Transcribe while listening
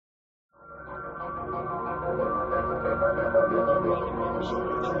musical,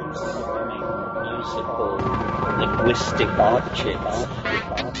 linguistic objects.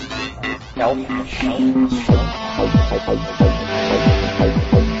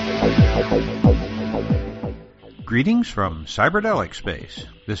 Greetings from Psychedelic Space.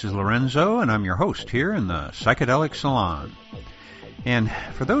 This is Lorenzo, and I'm your host here in the Psychedelic Salon. And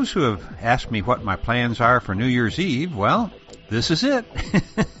for those who have asked me what my plans are for New Year's Eve, well, this is it.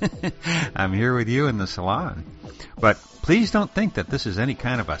 I'm here with you in the salon. But please don't think that this is any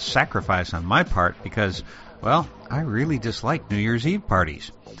kind of a sacrifice on my part because, well, I really dislike New Year's Eve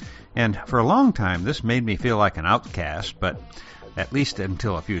parties. And for a long time, this made me feel like an outcast, but at least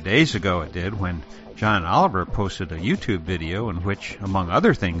until a few days ago it did when John Oliver posted a YouTube video in which, among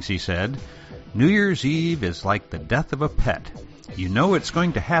other things, he said, "New Year's Eve is like the death of a pet. You know it's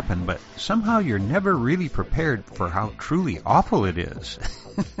going to happen, but somehow you're never really prepared for how truly awful it is."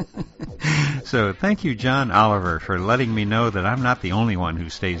 So thank you, John Oliver, for letting me know that I'm not the only one who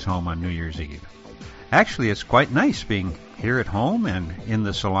stays home on New Year's Eve. Actually, it's quite nice being here at home and in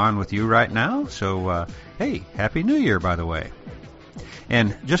the salon with you right now. So, hey, Happy New Year, by the way.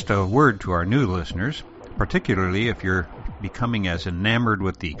 And just a word to our new listeners, particularly if you're becoming as enamored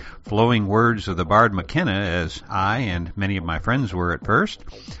with the flowing words of the bard McKenna as I and many of my friends were at first.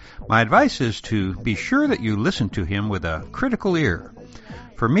 My advice is to be sure that you listen to him with a critical ear.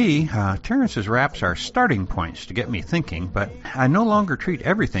 For me, Terence's raps are starting points to get me thinking, but I no longer treat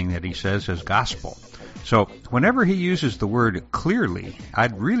everything that he says as gospel. So whenever he uses the word clearly,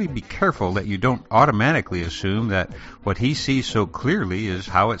 I'd really be careful that you don't automatically assume that what he sees so clearly is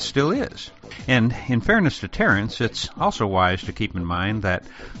how it still is. And in fairness to Terence, it's also wise to keep in mind that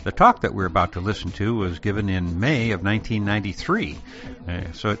the talk that we're about to listen to was given in May of 1993.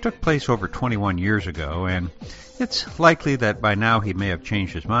 So it took place over 21 years ago, and it's likely that by now he may have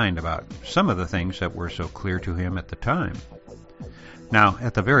changed his mind about some of the things that were so clear to him at the time. Now,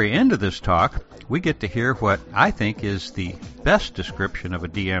 at the very end of this talk, we get to hear what I think is the best description of a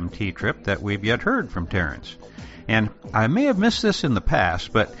DMT trip that we've yet heard from Terence. And I may have missed this in the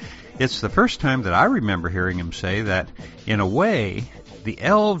past, but it's the first time that I remember hearing him say that, in a way, the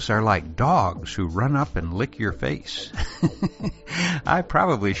elves are like dogs who run up and lick your face. I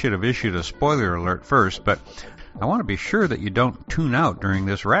probably should have issued a spoiler alert first, but I want to be sure that you don't tune out during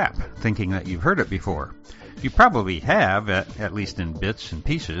this rap, thinking that you've heard it before. You probably have, at least in bits and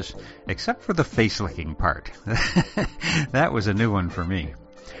pieces, except for the face-licking part. That was a new one for me.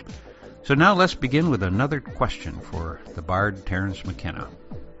 So now let's begin with another question for the bard Terence McKenna.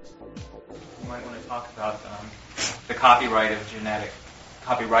 You might want to talk about the copyrighting of genetic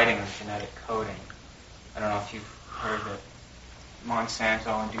coding. I don't know if you've heard that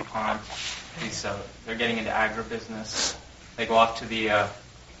Monsanto and DuPont, they're getting into agribusiness. They go off to the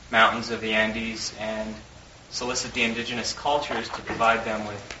mountains of the Andes and solicit the indigenous cultures to provide them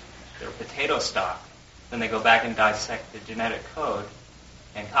with their potato stock. Then they go back and dissect the genetic code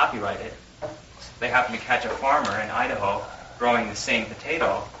and copyright it. If they happen to catch a farmer in Idaho growing the same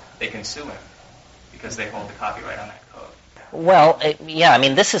potato, they can sue him because they hold the copyright on that code. Well,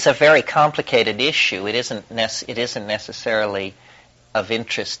 this is a very complicated issue. It isn't necessarily of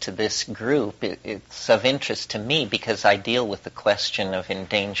interest to this group. It's of interest to me because I deal with the question of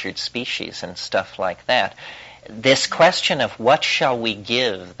endangered species and stuff like that. This question of what shall we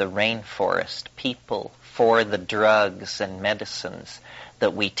give the rainforest people for the drugs and medicines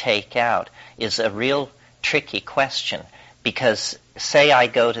that we take out is a real tricky question because say I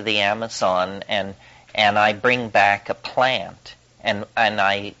go to the Amazon and I bring back a plant and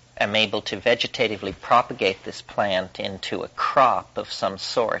I am able to vegetatively propagate this plant into a crop of some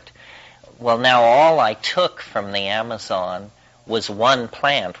sort. Well, now all I took from the Amazon was one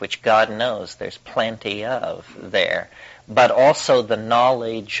plant, which God knows there's plenty of there, but also the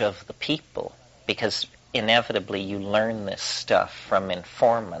knowledge of the people, because inevitably you learn this stuff from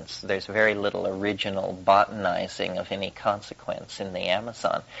informants. There's very little original botanizing of any consequence in the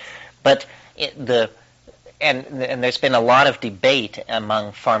Amazon. But And there's been a lot of debate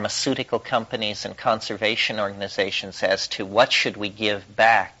among pharmaceutical companies and conservation organizations as to what should we give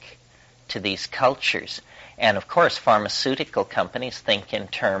back to these cultures. And of course, pharmaceutical companies think in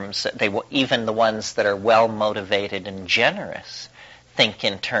terms, even the ones that are well motivated and generous, think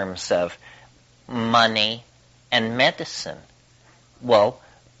in terms of money and medicine. Well,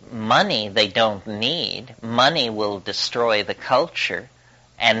 money they don't need. Money will destroy the culture.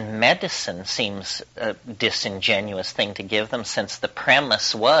 And medicine seems a disingenuous thing to give them, since the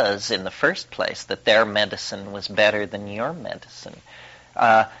premise was, in the first place, that their medicine was better than your medicine.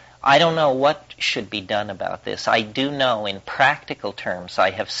 I don't know what should be done about this. I do know, in practical terms, I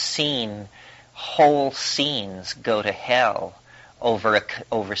have seen whole scenes go to hell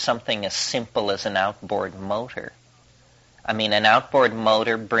over something as simple as an outboard motor. I mean, an outboard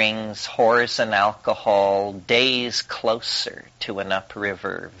motor brings whores and alcohol days closer to an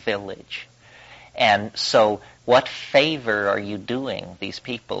upriver village. And so what favor are you doing these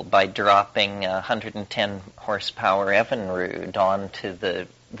people by dropping a 110 horsepower Evinrude onto the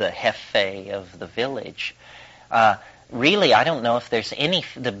Hefe of the village? Really, I don't know if there's any...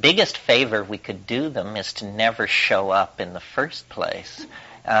 The biggest favor we could do them is to never show up in the first place.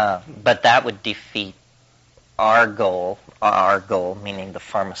 But that would defeat our goal meaning the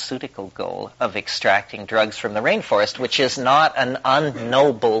pharmaceutical goal of extracting drugs from the rainforest, which is not an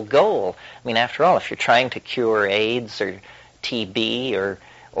unnoble goal. I mean, after all, if you're trying to cure AIDS or TB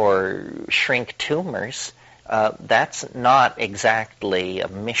or shrink tumors, that's not exactly a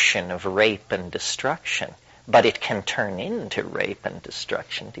mission of rape and destruction. But it can turn into rape and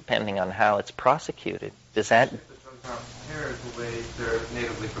destruction depending on how it's prosecuted. Does that... If the drugs aren't prepared the way they're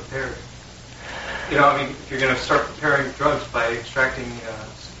natively prepared. You know, I mean, if you're going to start preparing drugs by extracting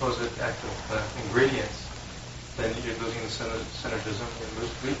supposed active ingredients, then you're losing the synergism,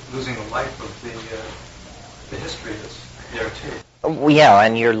 you're losing the life of the history that's there too. Well, yeah,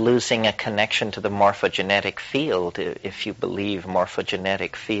 and you're losing a connection to the morphogenetic field if you believe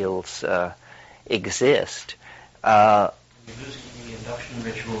morphogenetic fields exist. You're losing the induction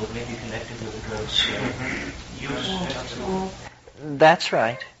ritual that may be connected with the drug's use. That's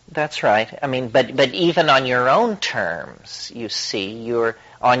right. That's right. I mean, but even on your own terms, you see, you're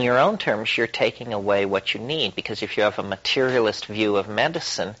taking away what you need, because if you have a materialist view of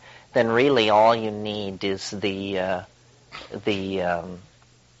medicine, then really all you need is the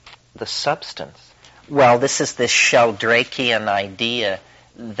substance. Well, this is this Sheldrakean idea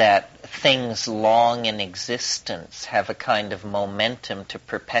that things long in existence have a kind of momentum to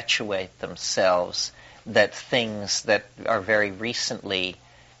perpetuate themselves that things that are very recently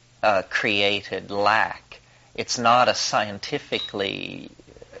created lack. It's not a scientifically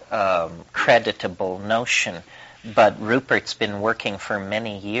creditable notion, but Rupert's been working for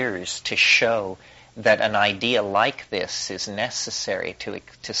many years to show that an idea like this is necessary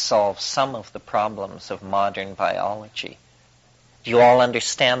to solve some of the problems of modern biology. Do you all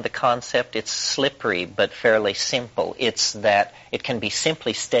understand the concept? It's slippery but fairly simple. It's that it can be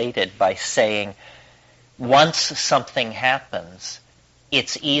simply stated by saying, once something happens,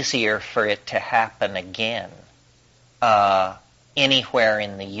 it's easier for it to happen again anywhere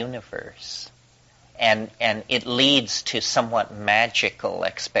in the universe. And it leads to somewhat magical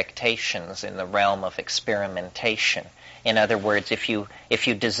expectations in the realm of experimentation. In other words, if you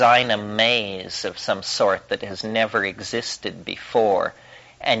design a maze of some sort that has never existed before,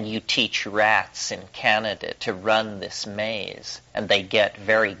 and you teach rats in Canada to run this maze, and they get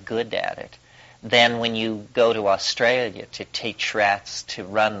very good at it, then when you go to Australia to teach rats to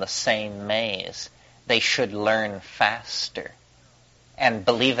run the same maze, they should learn faster. And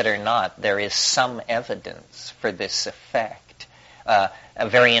believe it or not, there is some evidence for this effect. A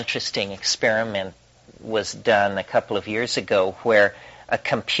very interesting experiment was done a couple of years ago where a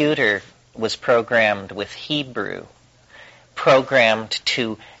computer was programmed with Hebrew, programmed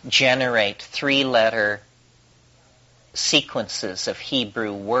to generate 3-letter sequences of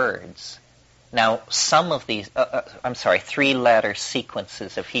Hebrew words. Now, some of these, 3-letter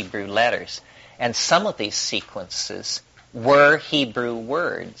sequences of Hebrew letters, and some of these sequences were Hebrew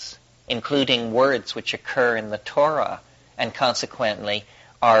words, including words which occur in the Torah, and consequently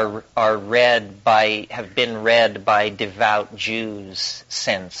have been read by devout Jews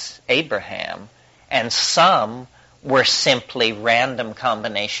since Abraham, and some were simply random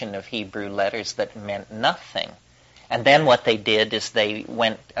combination of Hebrew letters that meant nothing. And then what they did is they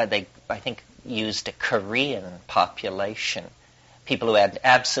used a Korean population, people who had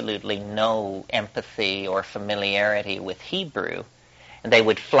absolutely no empathy or familiarity with Hebrew, and they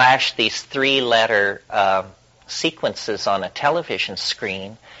would flash these 3-letter sequences on a television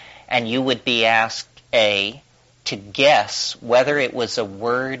screen, and you would be asked, A, to guess whether it was a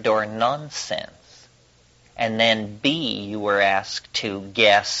word or nonsense, and then B, you were asked to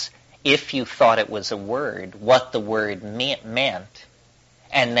guess, if you thought it was a word, what the word meant,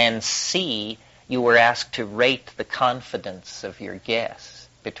 and then C, you were asked to rate the confidence of your guess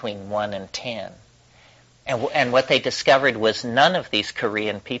between 1 and 10. And what they discovered was none of these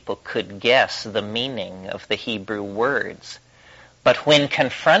Korean people could guess the meaning of the Hebrew words. But when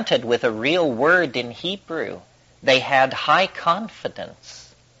confronted with a real word in Hebrew, they had high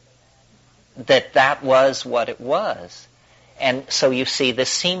confidence that that was what it was. And so you see, this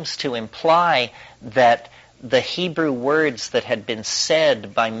seems to imply that the Hebrew words that had been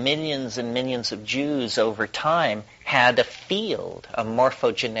said by millions and millions of Jews over time had a field, a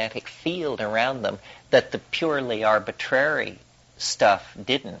morphogenetic field around them that the purely arbitrary stuff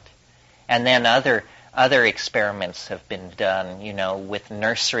didn't. And then other experiments have been done, with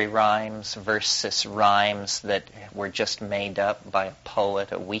nursery rhymes versus rhymes that were just made up by a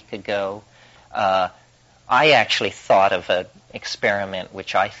poet a week ago. I actually thought of an experiment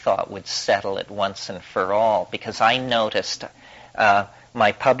which I thought would settle it once and for all, because I noticed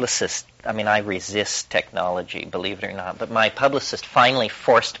my publicist, I resist technology, believe it or not, but my publicist finally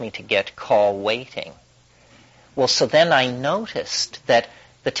forced me to get call waiting. Well, so then I noticed that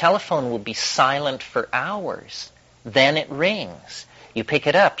the telephone will be silent for hours. Then it rings. You pick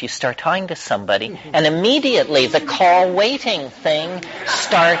it up, you start talking to somebody, and immediately the call waiting thing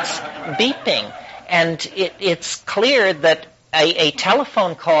starts beeping. And it's clear that a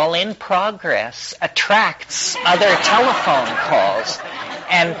telephone call in progress attracts other telephone calls.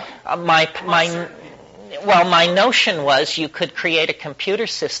 And my notion was you could create a computer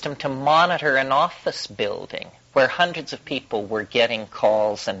system to monitor an office building where hundreds of people were getting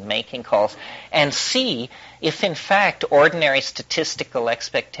calls and making calls, and see if, in fact, ordinary statistical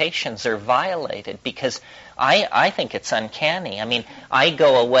expectations are violated, because I think it's uncanny. I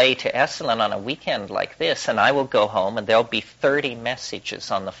go away to Esalen on a weekend like this, and I will go home, and there'll be 30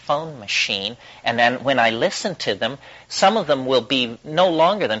 messages on the phone machine, and then when I listen to them, some of them will be no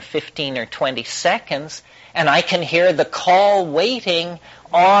longer than 15 or 20 seconds, and I can hear the call waiting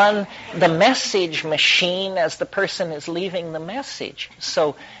on the message machine as the person is leaving the message.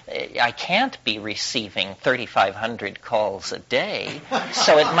 So I can't be receiving 3,500 calls a day.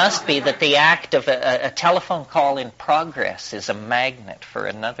 So it must be that the act of a telephone call in progress is a magnet for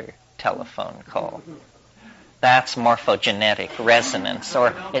another telephone call. That's morphogenetic resonance. Or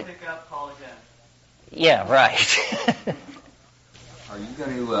Don't pick up, call again. Yeah, right. Are you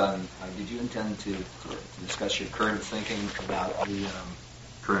going to, did you intend to discuss your current thinking about the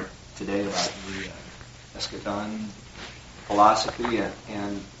today about the eschaton philosophy?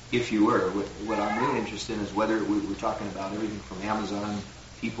 And if you were, what I'm really interested in is whether we're talking about everything from Amazon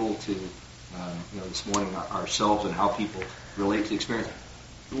people to, this morning ourselves and how people relate to the experience.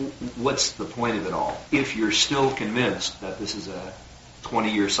 What's the point of it all? If you're still convinced that this is a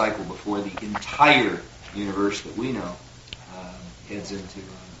 20-year cycle before the entire universe that we know heads into the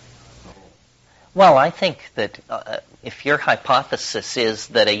whole. Well, I think that if your hypothesis is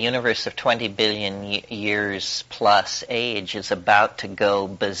that a universe of 20 billion years plus age is about to go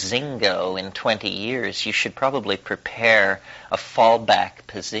bazingo in 20 years, you should probably prepare a fallback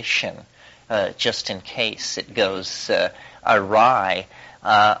position just in case it goes awry.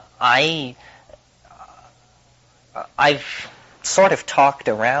 I've sort of talked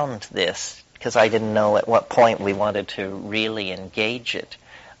around this because I didn't know at what point we wanted to really engage it.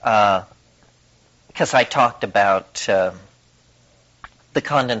 Because I talked about the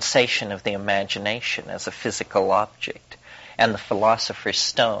condensation of the imagination as a physical object and the philosopher's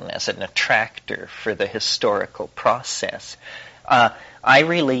stone as an attractor for the historical process. I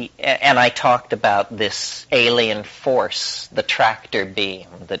talked about this alien force, the tractor beam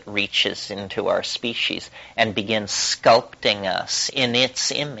that reaches into our species and begins sculpting us in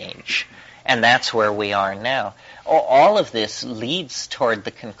its image. And that's where we are now. All of this leads toward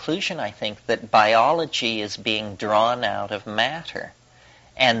the conclusion, I think, that biology is being drawn out of matter,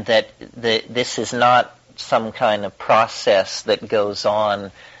 and that this is not some kind of process that goes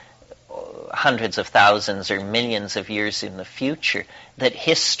on hundreds of thousands or millions of years in the future, that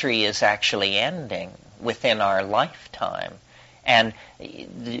history is actually ending within our lifetime. And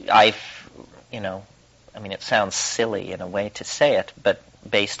it sounds silly in a way to say it, but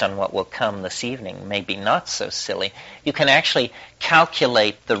based on what will come this evening, maybe not so silly. You can actually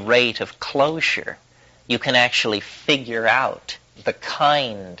calculate the rate of closure. You can actually figure out the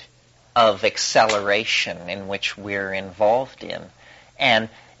kind of acceleration in which we're involved in. And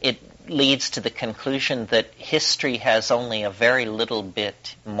it leads to the conclusion that history has only a very little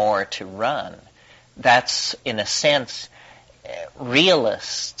bit more to run. That's, in a sense,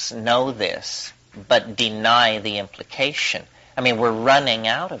 realists know this, but deny the implication. We're running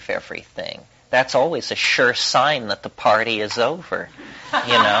out of everything. That's always a sure sign that the party is over.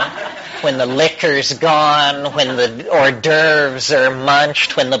 When the liquor's gone, when the hors d'oeuvres are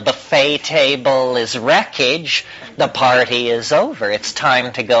munched, when the buffet table is wreckage, the party is over. It's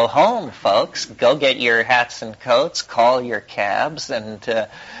time to go home, folks. Go get your hats and coats, call your cabs, and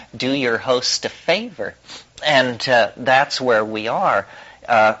do your host a favor. And that's where we are.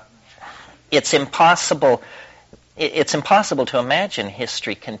 It's impossible. it's impossible to imagine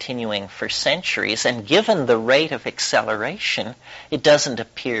history continuing for centuries, and given the rate of acceleration, it doesn't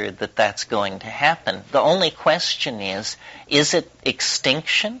appear that that's going to happen. The only question is it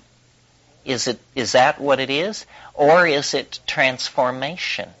extinction? Is that what it is? Or is it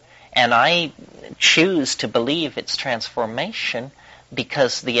transformation? And I choose to believe it's transformation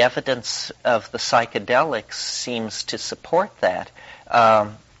because the evidence of the psychedelics seems to support that.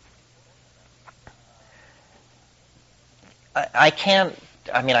 I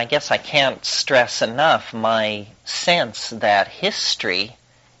guess I can't stress enough my sense that history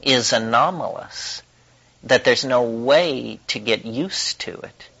is anomalous, that there's no way to get used to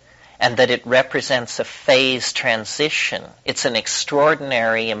it, and that it represents a phase transition. It's an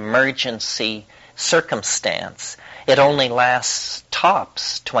extraordinary emergency circumstance. It only lasts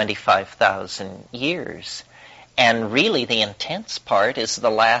tops 25,000 years. And really the intense part is the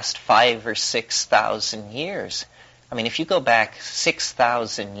last 5,000 or 6,000 years. I mean, if you go back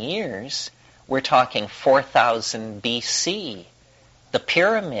 6,000 years, we're talking 4,000 BC. The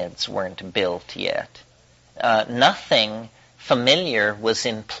pyramids weren't built yet. Nothing familiar was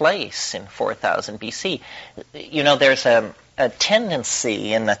in place in 4,000 BC. You know, there's a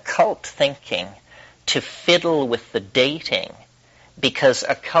tendency in occult thinking to fiddle with the dating because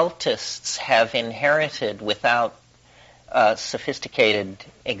occultists have inherited, without sophisticated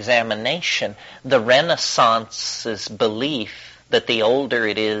examination, the Renaissance's belief that the older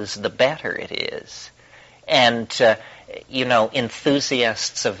it is, the better it is. And,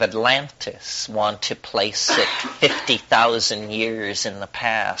 enthusiasts of Atlantis want to place it 50,000 years in the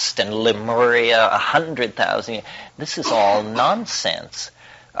past, and Lemuria 100,000 years. This is all nonsense.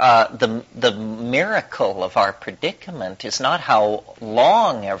 The miracle of our predicament is not how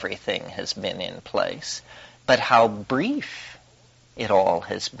long everything has been in place, but how brief it all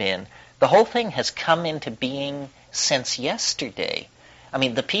has been. The whole thing has come into being since yesterday. I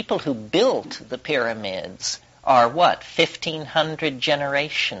mean, the people who built the pyramids are, 1,500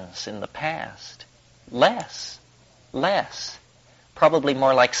 generations in the past? Less. Probably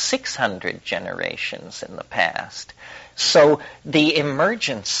more like 600 generations in the past. So the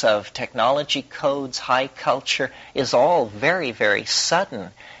emergence of technology codes, high culture, is all very, very sudden.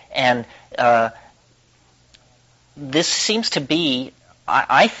 And this seems to be,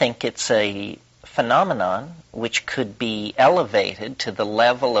 I think it's a phenomenon which could be elevated to the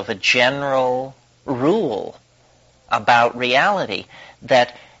level of a general rule about reality,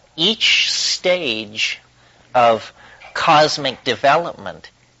 that each stage of cosmic development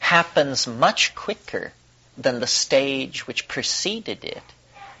happens much quicker than the stage which preceded it.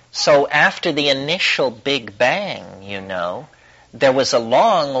 So after the initial Big Bang, there was a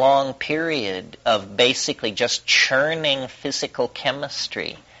long, long period of basically just churning physical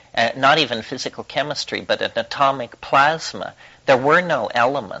chemistry. Not even physical chemistry, but an atomic plasma. There were no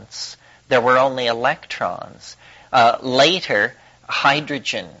elements. There were only electrons. Later,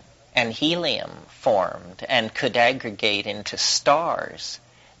 hydrogen and helium formed and could aggregate into stars.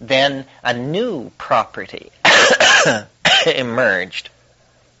 Then a new property emerged.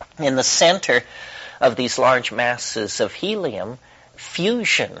 In the center of these large masses of helium,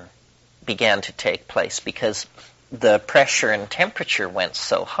 fusion began to take place because the pressure and temperature went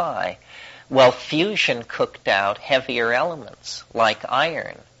so high. Well, fusion cooked out heavier elements like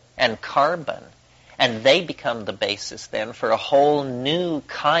iron and carbon, and they become the basis then for a whole new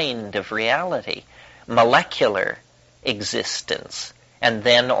kind of reality, molecular existence, and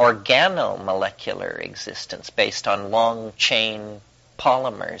then organomolecular existence based on long-chain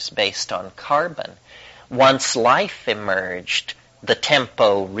polymers based on carbon. Once life emerged, the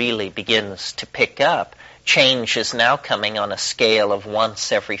tempo really begins to pick up. Change is now coming on a scale of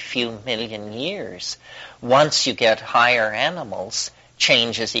once every few million years. Once you get higher animals,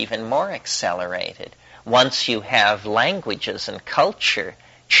 change is even more accelerated. Once you have languages and culture,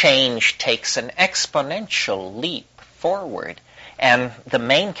 change takes an exponential leap forward. And the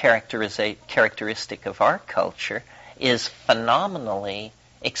main characteristic of our culture is phenomenally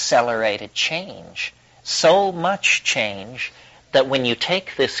accelerated change. So much change that when you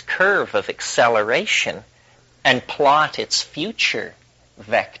take this curve of acceleration and plot its future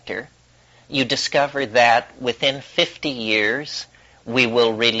vector, you discover that within 50 years, we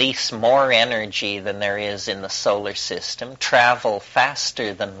will release more energy than there is in the solar system, travel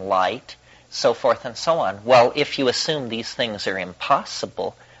faster than light, so forth and so on. Well, if you assume these things are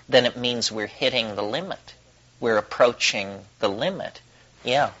impossible, then it means we're hitting the limit. We're approaching the limit.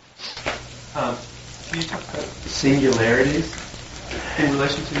 Yeah. Can you talk about singularities in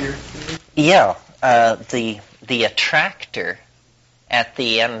relation to your theory? Yeah. The attractor at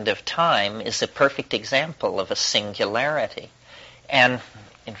the end of time is a perfect example of a singularity. And,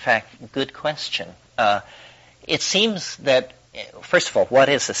 in fact, good question. It seems that, first of all, what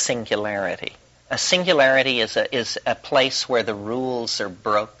is a singularity? A singularity is a place where the rules are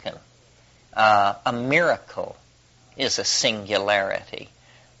broken. A miracle is a singularity.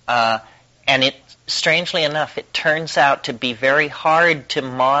 And it, strangely enough, it turns out to be very hard to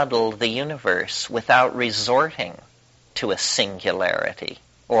model the universe without resorting to a singularity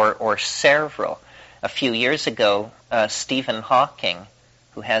or several. A few years ago, Stephen Hawking,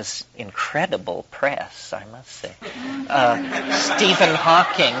 who has incredible press, I must say, Stephen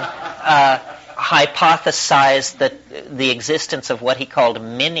Hawking hypothesized that the existence of what he called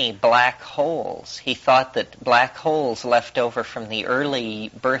mini black holes. He thought that black holes left over from the early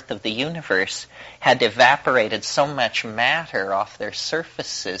birth of the universe had evaporated so much matter off their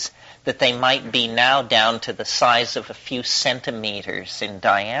surfaces that they might be now down to the size of a few centimeters in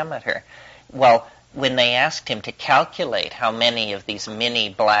diameter. Well, when they asked him to calculate how many of these mini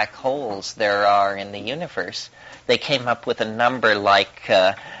black holes there are in the universe, they came up with a number like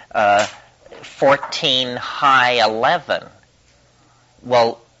 14 high 11.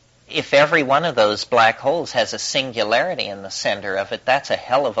 Well, if every one of those black holes has a singularity in the center of it, that's a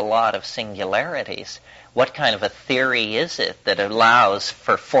hell of a lot of singularities. What kind of a theory is it that allows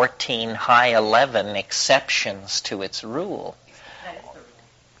for 14 high 11 exceptions to its rule?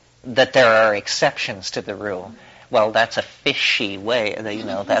 That there are exceptions to the rule. Well, that's a fishy way,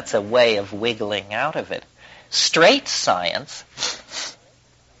 that's a way of wiggling out of it. Straight science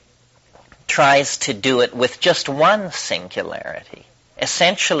tries to do it with just one singularity.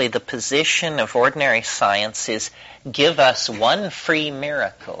 Essentially, the position of ordinary science is give us one free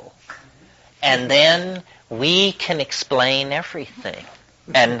miracle, and then we can explain everything.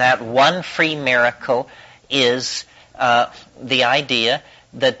 And that one free miracle is the idea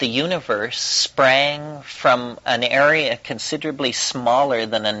that the universe sprang from an area considerably smaller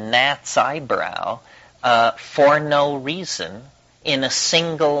than a gnat's eyebrow for no reason in a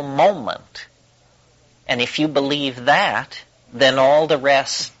single moment. And if you believe that, then all the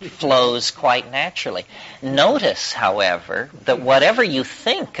rest flows quite naturally. Notice, however, that whatever you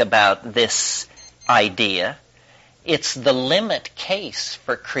think about this idea, it's the limit case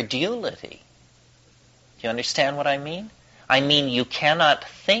for credulity. Do you understand what I mean? I mean, you cannot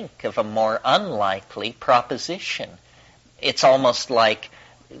think of a more unlikely proposition. It's almost like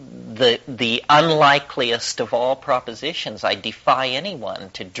the unlikeliest of all propositions. I defy anyone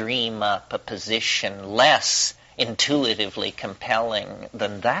to dream up a position less intuitively compelling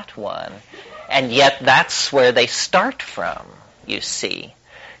than that one. And yet that's where they start from, you see.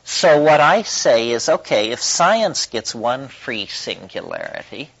 So what I say is, okay, if science gets one free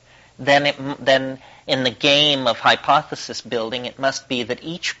singularity, then in the game of hypothesis building, it must be that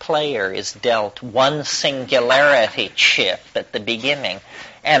each player is dealt one singularity chip at the beginning,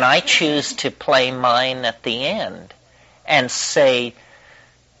 and I choose to play mine at the end and say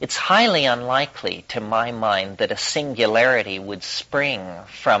it's highly unlikely to my mind that a singularity would spring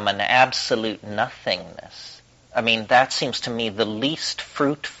from an absolute nothingness. I mean, that seems to me the least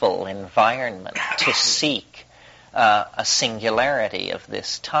fruitful environment to seek a singularity of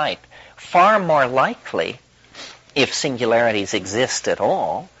this type. Far more likely, if singularities exist at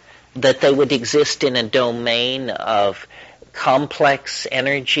all, that they would exist in a domain of complex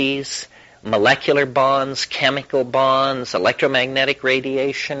energies, molecular bonds, chemical bonds, electromagnetic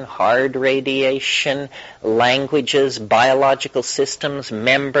radiation, hard radiation, languages, biological systems,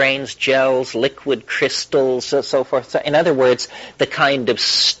 membranes, gels, liquid crystals, so forth. In other words, the kind of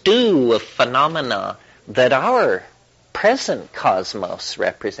stew of phenomena that our present cosmos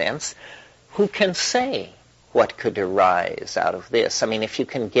represents. Who can say what could arise out of this? I mean, if you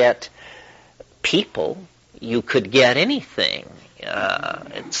can get people, you could get anything,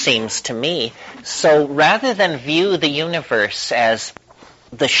 it seems to me. So rather than view the universe as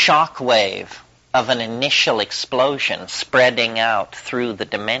the shock wave of an initial explosion spreading out through the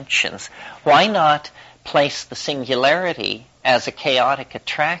dimensions, why not place the singularity as a chaotic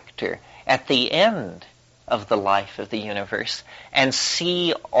attractor at the end of the life of the universe and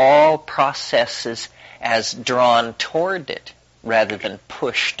see all processes as drawn toward it rather than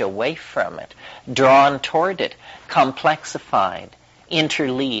pushed away from it, drawn toward it, complexified,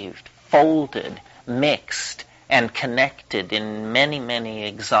 interleaved, folded, mixed, and connected in many, many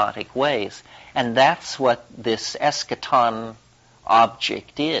exotic ways. And that's what this eschaton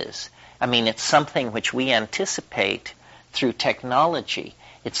object is. I mean, it's something which we anticipate through technology.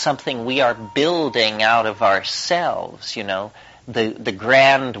 It's something we are building out of ourselves, The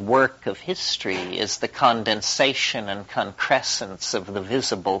grand work of history is the condensation and concrescence of the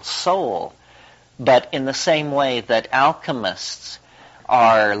visible soul. But in the same way that alchemists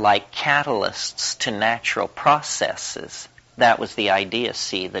are like catalysts to natural processes, that was the idea,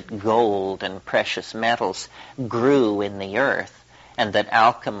 see, that gold and precious metals grew in the earth, and that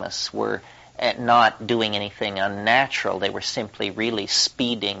alchemists were not doing anything unnatural. They were simply really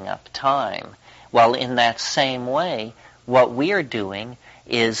speeding up time. Well, in that same way, what we're doing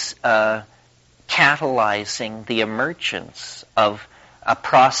is catalyzing the emergence of a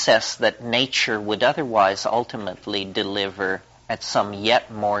process that nature would otherwise ultimately deliver at some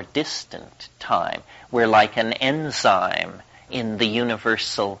yet more distant time. We're like an enzyme in the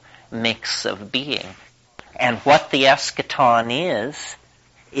universal mix of being. And what the eschaton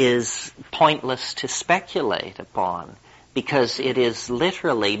is pointless to speculate upon, because it is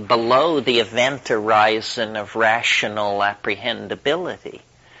literally below the event horizon of rational apprehendability.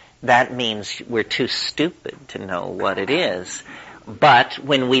 That means we're too stupid to know what it is. But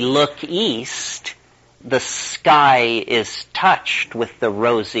when we look east, the sky is touched with the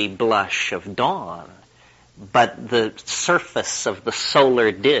rosy blush of dawn, but the surface of the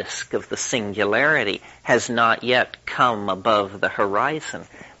solar disk of the singularity has not yet come above the horizon.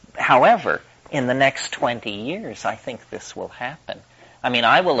 However, in the next 20 years, I think this will happen. I mean,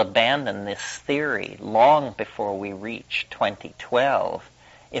 I will abandon this theory long before we reach 2012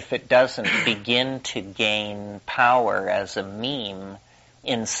 if it doesn't begin to gain power as a meme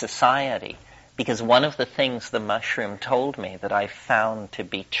in society. Because one of the things the mushroom told me that I found to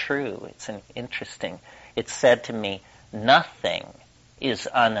be true, it's interesting, it said to me, nothing is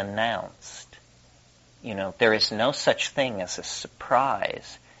unannounced. You know, there is no such thing as a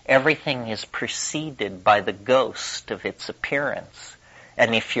surprise. Everything is preceded by the ghost of its appearance.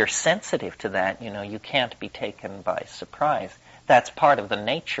 And if you're sensitive to that, you know, you can't be taken by surprise. That's part of the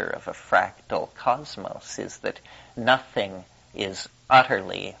nature of a fractal cosmos, is that nothing is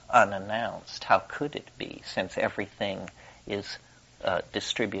utterly unannounced. How could it be, since everything is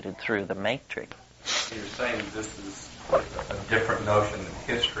distributed through the matrix? You're saying this is a different notion than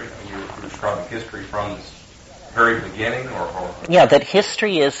history. I mean, you're describing history from this very beginning, or... Yeah, that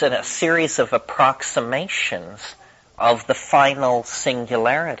history is a series of approximations of the final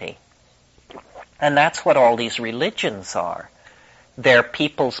singularity. And that's what all these religions are. They're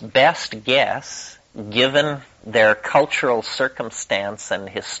people's best guess, given their cultural circumstance and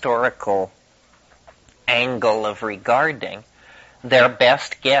historical angle of regarding, their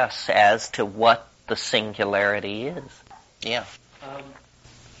best guess as to what the singularity is. Yeah.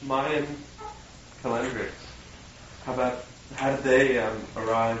 Mayan calendrics, how did they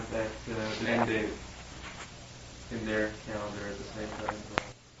arrive at the end date in their calendar at the same time?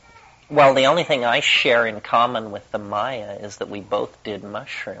 Well, the only thing I share in common with the Maya is that we both did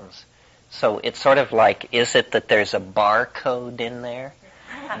mushrooms. So it's sort of like, is it that there's a barcode in there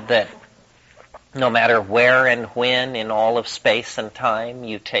that no matter where and when in all of space and time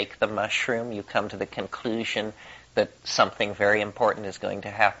you take the mushroom, you come to the conclusion that something very important is going to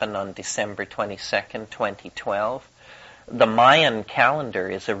happen on December 22nd, 2012. The Mayan calendar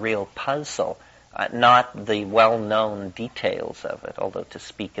is a real puzzle, not the well-known details of it, although to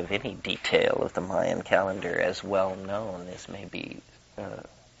speak of any detail of the Mayan calendar as well-known is maybe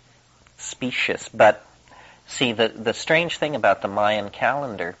specious. But see, the strange thing about the Mayan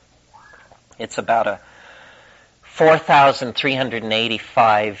calendar, it's about a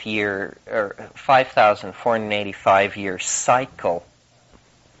 4,385 year, or 5,485 year cycle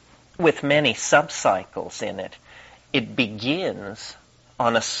with many subcycles in it. It begins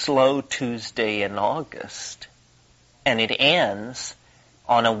on a slow Tuesday in August, and it ends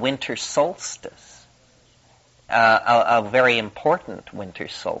on a winter solstice, a very important winter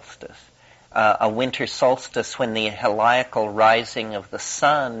solstice. A winter solstice when the heliacal rising of the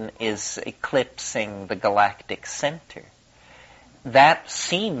sun is eclipsing the galactic center. That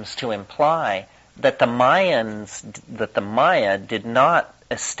seems to imply that the Maya did not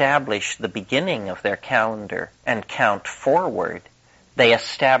establish the beginning of their calendar and count forward. They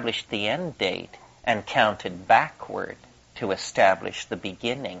established the end date and counted backward to establish the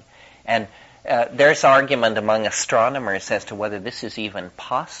beginning. And there's argument among astronomers as to whether this is even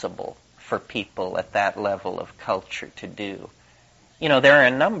possible for people at that level of culture to do. You know, there are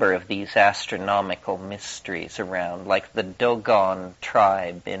a number of these astronomical mysteries around, like the Dogon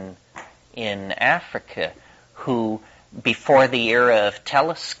tribe in Africa, who, before the era of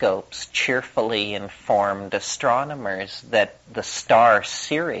telescopes, cheerfully informed astronomers that the star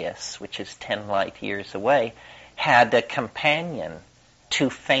Sirius, which is 10 light years away, had a companion too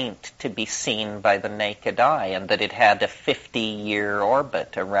faint to be seen by the naked eye, and that it had a 50-year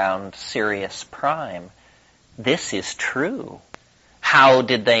orbit around Sirius Prime. This is true. How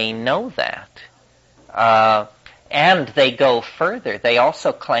did they know that? And they go further. They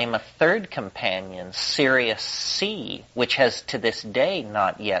also claim a third companion, Sirius C, which has to this day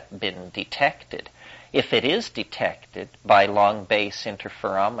not yet been detected. If it is detected by long base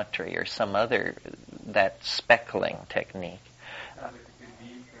interferometry or some other, that speckling technique.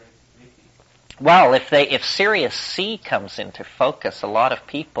 Well, if Sirius C comes into focus, a lot of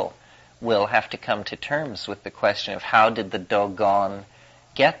people will have to come to terms with the question of how did the doggone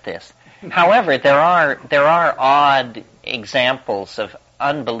get this. However, there are odd examples of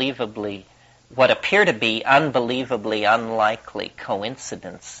what appear to be unbelievably unlikely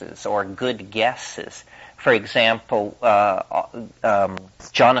coincidences or good guesses. For example,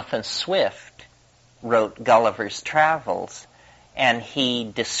 Jonathan Swift wrote Gulliver's Travels, and he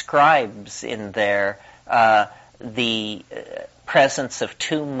describes in there the presence of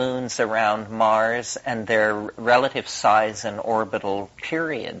 2 moons around Mars and their relative size and orbital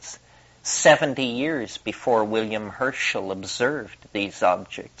periods 70 years before William Herschel observed these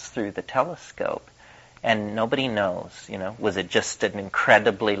objects through the telescope. And nobody knows, was it just an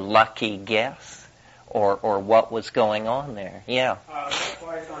incredibly lucky guess or what was going on there? Yeah.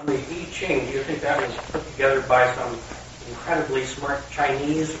 Likewise, on the I Ching, do you think that was put together by some incredibly smart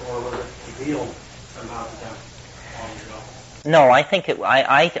Chinese, or was it revealed somehow to them long ago? No, I think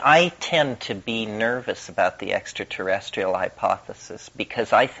I tend to be nervous about the extraterrestrial hypothesis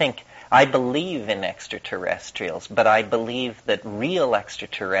because I believe in extraterrestrials, but I believe that real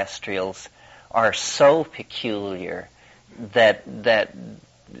extraterrestrials are so peculiar that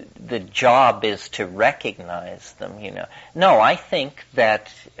the job is to recognize them, No, I think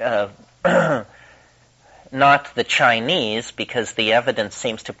that not the Chinese, because the evidence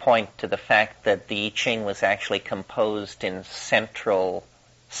seems to point to the fact that the I Ching was actually composed in central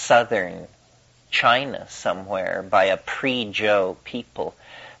southern China somewhere by a pre-Zhou people.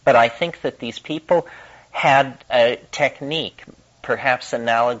 But I think that these people had a technique, perhaps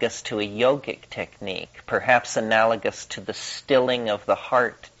analogous to a yogic technique, perhaps analogous to the stilling of the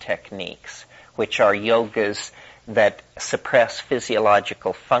heart techniques, which are yogas that suppress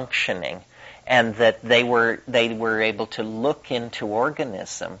physiological functioning, and that they were able to look into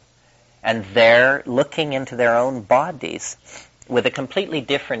organism, and they're looking into their own bodies with a completely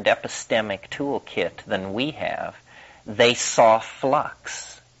different epistemic toolkit than we have. They saw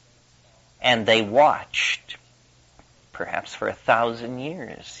flux, and they watched, perhaps for 1,000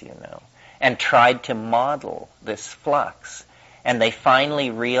 years, and tried to model this flux. And they finally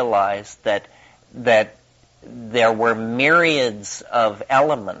realized that there were myriads of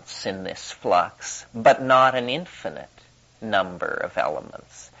elements in this flux, but not an infinite number of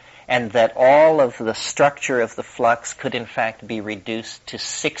elements. And that all of the structure of the flux could in fact be reduced to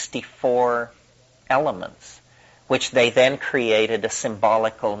 64 elements, which they then created a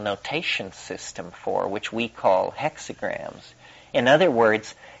symbolical notation system for, which we call hexagrams. In other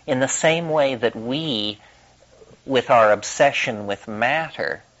words, in the same way that we, with our obsession with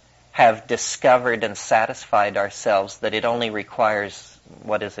matter, have discovered and satisfied ourselves that it only requires,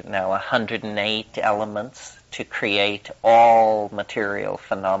 108 elements to create all material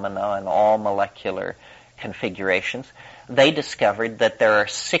phenomena and all molecular configurations. They discovered that there are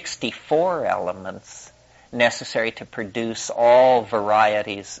 64 elements necessary to produce all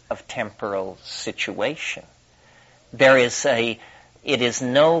varieties of temporal situation. It is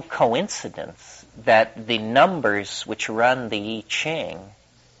no coincidence that the numbers which run the I Ching,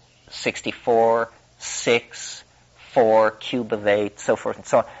 64, 6, 4, cube of 8, so forth and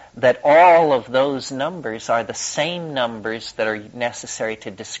so on, that all of those numbers are the same numbers that are necessary to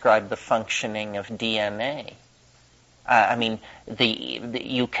describe the functioning of DNA.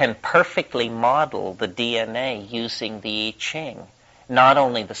 You can perfectly model the DNA using the I Ching. Not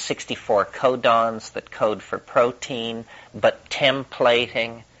only the 64 codons that code for protein, but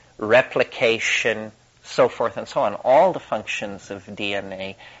templating, replication, so forth and so on. All the functions of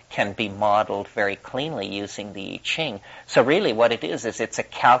DNA can be modeled very cleanly using the I Ching. So really what it is it's a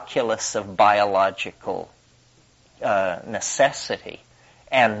calculus of biological necessity.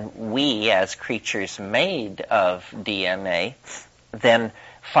 And we, as creatures made of DNA, then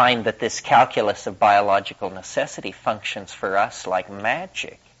find that this calculus of biological necessity functions for us like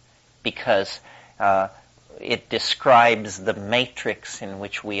magic, because it describes the matrix in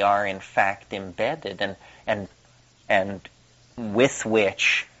which we are in fact embedded, and with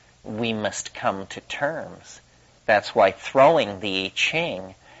which we must come to terms. That's why throwing the I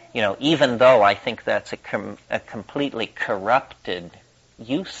Ching, even though I think that's a completely corrupted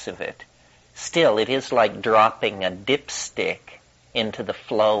use of it. Still, it is like dropping a dipstick into the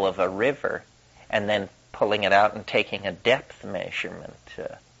flow of a river and then pulling it out and taking a depth measurement.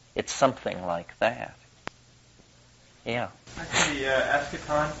 It's something like that. Yeah. Actually,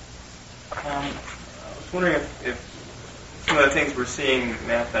 eschaton, I was wondering if some of the things we're seeing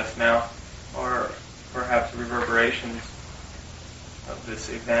manifest now are perhaps reverberations of this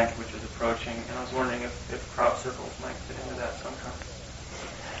event which is approaching, and I was wondering if crop circles might fit into that somehow.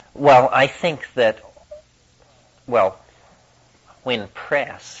 Well, I think that, when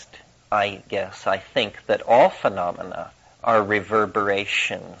pressed, I think that all phenomena are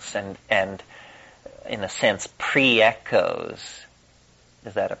reverberations and in a sense, pre-echoes.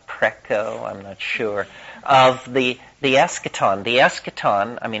 Is that a preco? I'm not sure. Of the eschaton. The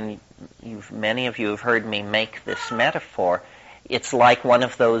eschaton, I mean, many of you have heard me make this metaphor. It's like one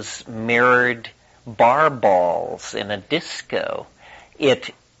of those mirrored bar balls in a disco.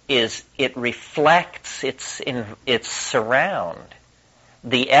 It reflects its surround.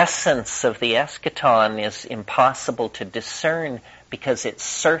 The essence of the eschaton is impossible to discern because its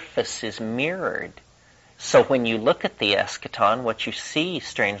surface is mirrored. So when you look at the eschaton, what you see,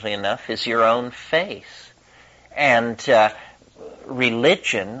 strangely enough, is your own face. And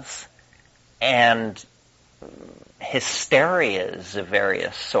religions and hysterias of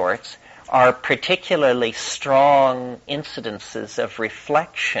various sorts are particularly strong incidences of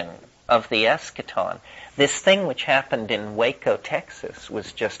reflection of the eschaton. This thing which happened in Waco, Texas,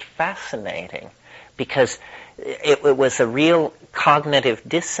 was just fascinating because it was a real cognitive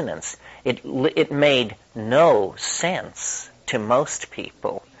dissonance. It made no sense to most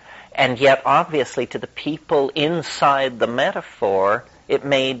people, and yet obviously to the people inside the metaphor, it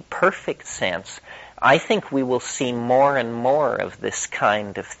made perfect sense. I think we will see more and more of this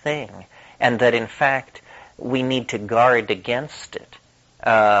kind of thing, and that in fact we need to guard against it.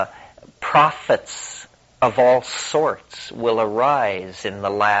 Prophets of all sorts will arise in the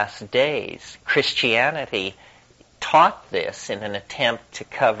last days. Christianity taught this in an attempt to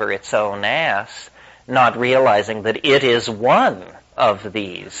cover its own ass, not realizing that it is one of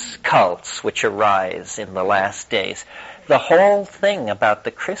these cults which arise in the last days. The whole thing about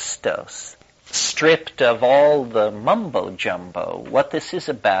the Christos, stripped of all the mumbo-jumbo, what this is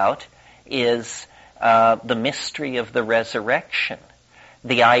about is the mystery of the resurrection.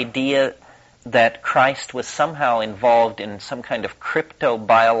 The idea that Christ was somehow involved in some kind of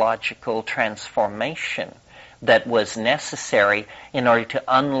cryptobiological transformation that was necessary in order to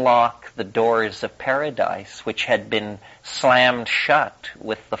unlock the doors of paradise, which had been slammed shut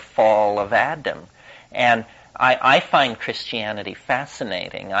with the fall of Adam. And I find Christianity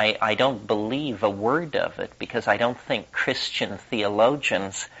fascinating. I don't believe a word of it because I don't think Christian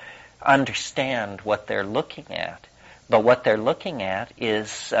theologians understand what they're looking at. But what they're looking at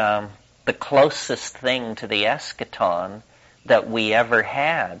is the closest thing to the eschaton that we ever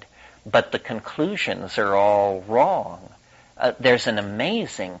had, but the conclusions are all wrong. There's an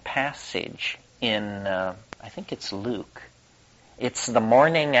amazing passage in, I think it's Luke. It's the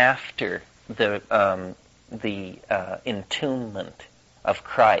morning after the entombment of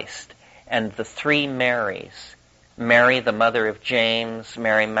Christ, and the three Marys, Mary the mother of James,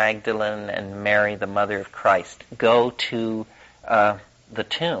 Mary Magdalene, and Mary the mother of Christ, go to the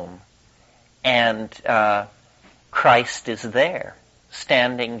tomb, and Christ is there,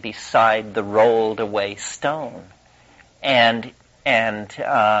 standing beside the rolled away stone. And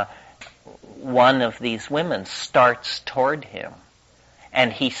one of these women starts toward him,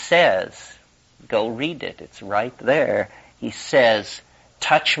 and he says, go read it, it's right there. He says,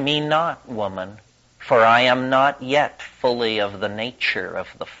 "Touch me not, woman, for I am not yet fully of the nature of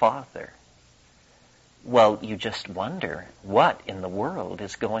the Father." Well, you just wonder, what in the world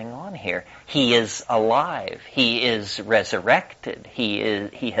is going on here? He is alive. He is resurrected.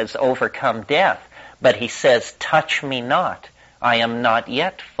 He has overcome death. But he says, "Touch me not. I am not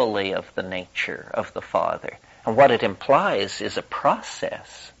yet fully of the nature of the Father." And what it implies is a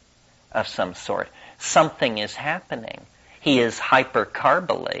process of some sort. Something is happening. He is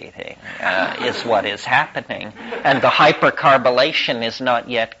hypercarbolating, is what is happening. And the hypercarbulation is not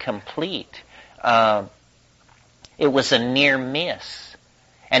yet complete. It was a near miss.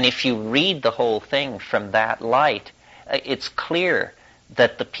 And if you read the whole thing from that light, it's clear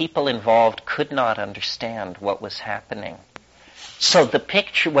that the people involved could not understand what was happening. So the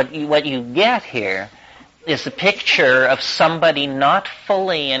picture, what you get here is a picture of somebody not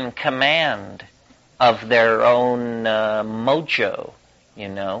fully in command of their own mojo, you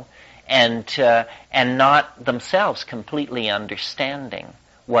know, and not themselves completely understanding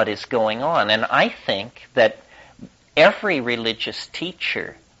what is going on. And I think that every religious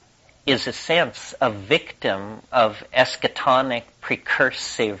teacher is, a sense, a victim of eschatonic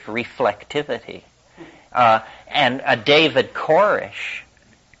precursive reflectivity. And a David Koresh,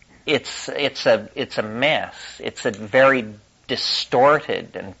 it's a mess. It's a very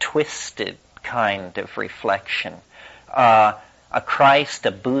distorted and twisted kind of reflection. A Christ,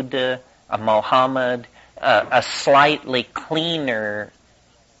 a Buddha, a Mohammed, a slightly cleaner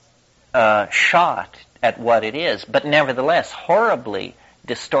shot at what it is, but nevertheless horribly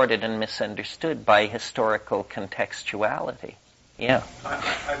distorted and misunderstood by historical contextuality. Yeah.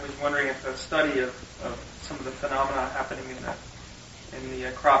 I was wondering if a study of some of the phenomena happening in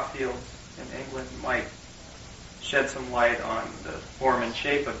the crop fields in England might shed some light on the form and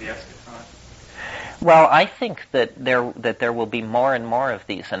shape of the eschaton. Well, I think that there will be more and more of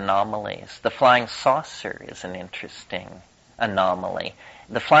these anomalies. The flying saucer is an interesting anomaly.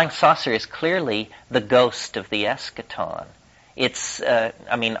 The flying saucer is clearly the ghost of the eschaton. It's,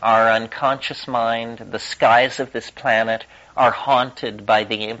 our unconscious mind, the skies of this planet are haunted by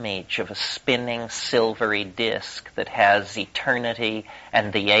the image of a spinning silvery disk that has eternity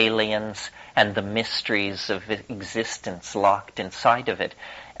and the aliens and the mysteries of existence locked inside of it.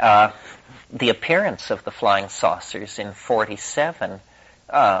 The appearance of the flying saucers in 47,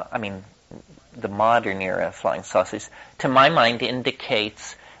 the modern era flying saucers, to my mind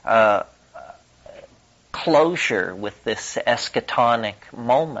indicates closure with this eschatonic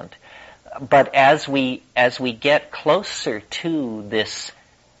moment. But as we get closer to this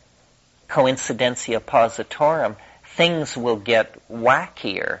coincidentia positorum, things will get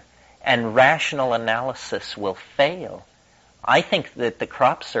wackier and rational analysis will fail. I think that the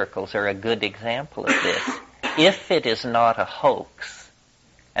crop circles are a good example of this. If it is not a hoax,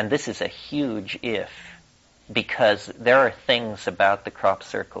 and this is a huge if, because there are things about the crop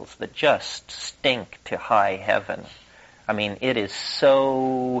circles that just stink to high heaven. I mean, it is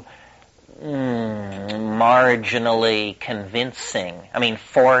so marginally convincing. I mean,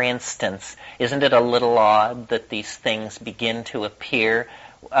 for instance, isn't it a little odd that these things begin to appear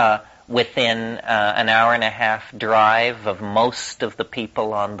within an hour and a half drive of most of the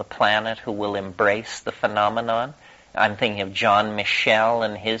people on the planet who will embrace the phenomenon? I'm thinking of John Michel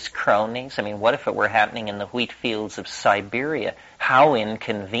and his cronies. I mean, what if it were happening in the wheat fields of Siberia? How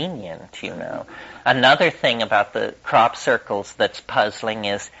inconvenient, you know. Another thing about the crop circles that's puzzling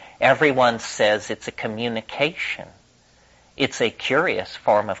is everyone says it's a communication. It's a curious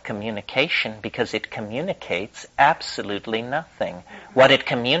form of communication because it communicates absolutely nothing. What it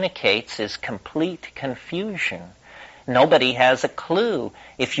communicates is complete confusion. Nobody has a clue.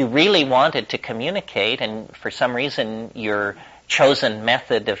 If you really wanted to communicate, and for some reason your chosen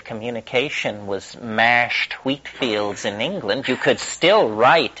method of communication was mashed wheat fields in England, you could still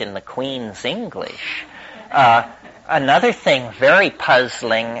write in the Queen's English. Another thing very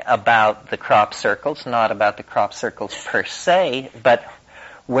puzzling about the crop circles, not about the crop circles per se, but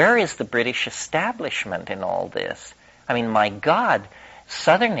where is the British establishment in all this? I mean, my God,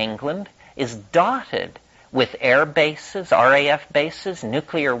 southern England is dotted with air bases, RAF bases,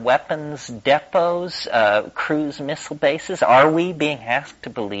 nuclear weapons depots, cruise missile bases. Are we being asked to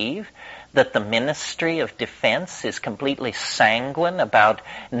believe that the Ministry of Defense is completely sanguine about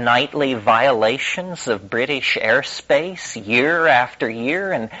nightly violations of British airspace year after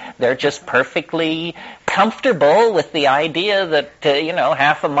year, and they're just perfectly comfortable with the idea that,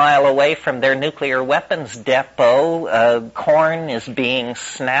 half a mile away from their nuclear weapons depot, corn is being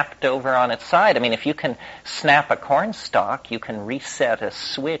snapped over on its side? I mean, if you can snap a corn stalk, you can reset a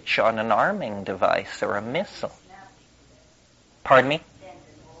switch on an arming device or a missile. Pardon me?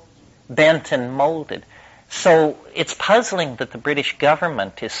 Bent and molded. So it's puzzling that the British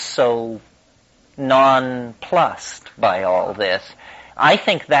government is so nonplussed by all this. I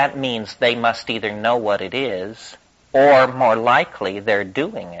think that means they must either know what it is, or more likely they're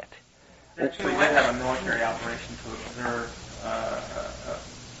doing it. They actually did have a military operation to observe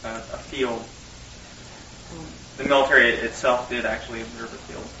a field. The military itself did actually observe a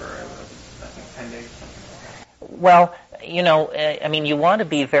field for, I think, 10 days or something like that. Well, you want to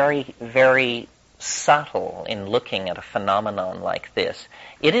be very, very subtle in looking at a phenomenon like this.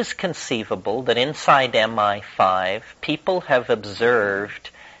 It is conceivable that inside MI5, people have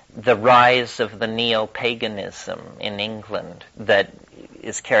observed the rise of the neo-paganism in England that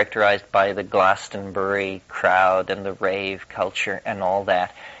is characterized by the Glastonbury crowd and the rave culture and all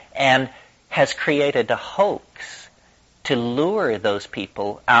that, and has created a hoax to lure those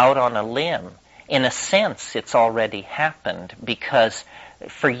people out on a limb. In a sense, it's already happened because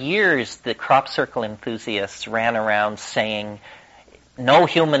for years the crop circle enthusiasts ran around saying no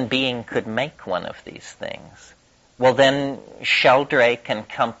human being could make one of these things. Well, then Sheldrake and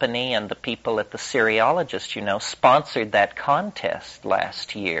company and the people at the Cereologist, sponsored that contest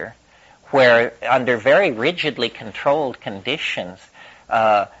last year, where under very rigidly controlled conditions,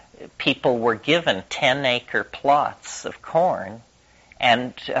 people were given 10-acre plots of corn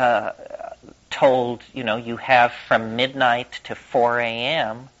and told, you have from midnight to 4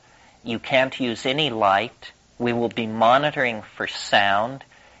 a.m., you can't use any light, we will be monitoring for sound,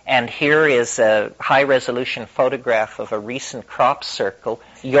 and here is a high-resolution photograph of a recent crop circle.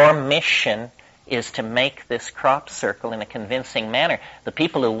 Your mission is to make this crop circle in a convincing manner. The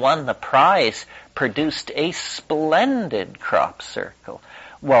people who won the prize produced a splendid crop circle.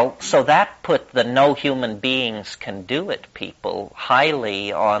 Well, so that put the no human beings can do it people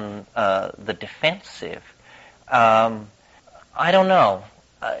highly on the defensive. I don't know.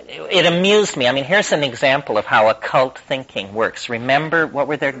 It amused me. I mean, here's an example of how occult thinking works. Remember, what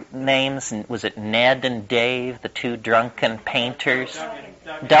were their names? Was it Ned and Dave, the two drunken painters?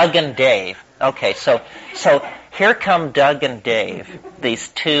 Doug and Dave. Okay, so here come Doug and Dave, these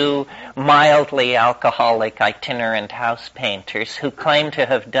two mildly alcoholic itinerant house painters who claim to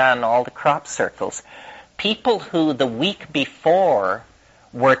have done all the crop circles. People who the week before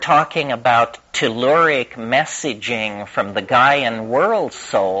were talking about telluric messaging from the Gaian world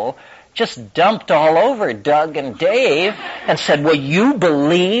soul just dumped all over Doug and Dave and said, well, you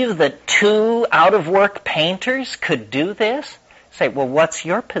believe that two out-of-work painters could do this? Say, well, what's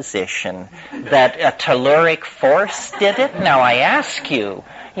your position? That a telluric force did it? Now I ask you,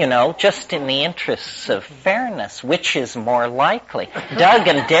 just in the interests of fairness, which is more likely? Doug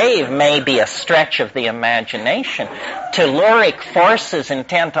and Dave may be a stretch of the imagination. Telluric forces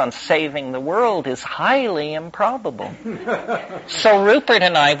intent on saving the world is highly improbable. So Rupert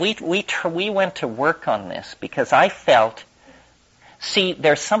and I, we went to work on this because I felt,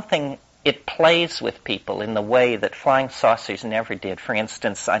 there's something. It plays with people in the way that flying saucers never did. For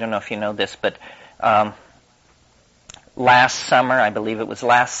instance, I don't know if you know this, but last summer, I believe it was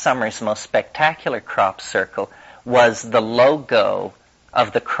last summer's most spectacular crop circle was the logo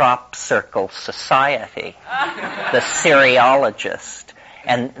of the Crop Circle Society, the Cereologist.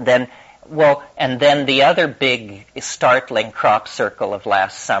 And then the other big startling crop circle of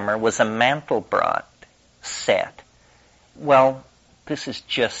last summer was a Mandelbrot set. Well, this is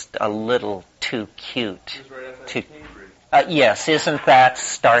just a little too cute. It was right outside Cambridge. Yes, isn't that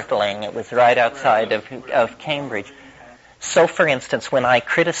startling? It was right outside of Cambridge. So, for instance, when I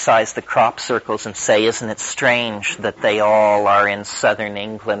criticize the crop circles and say, isn't it strange that they all are in southern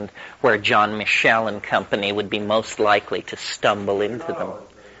England where John Michel and company would be most likely to stumble into them?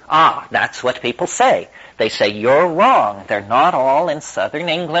 That's what people say. They say, you're wrong. They're not all in southern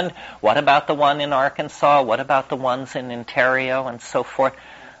England. What about the one in Arkansas? What about the ones in Ontario and so forth?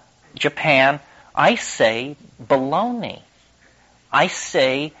 Japan. I say baloney. I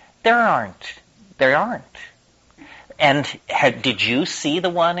say there aren't. And did you see the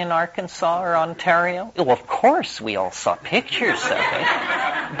one in Arkansas or Ontario? Well, of course, we all saw pictures of it.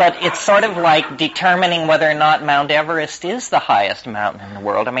 But it's sort of like determining whether or not Mount Everest is the highest mountain in the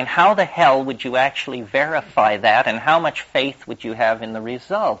world. I mean, how the hell would you actually verify that, and how much faith would you have in the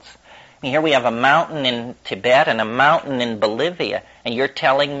results? I mean, here we have a mountain in Tibet and a mountain in Bolivia, and you're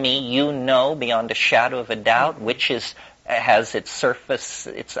telling me you know beyond a shadow of a doubt which has its surface,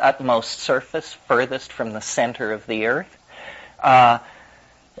 its utmost surface, furthest from the center of the earth.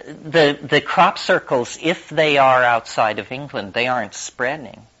 The crop circles, if they are outside of England, they aren't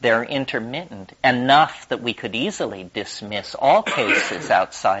spreading. They're intermittent, enough that we could easily dismiss all cases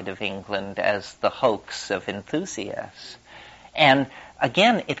outside of England as the hoax of enthusiasts. And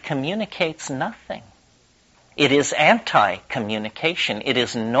again, it communicates nothing. It is anti-communication. It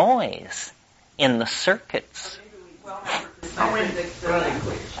is noise in the circuits.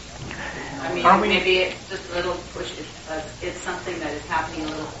 Maybe it's just a little push. It's something that is happening a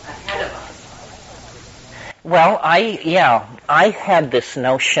little ahead of us. Well, I had this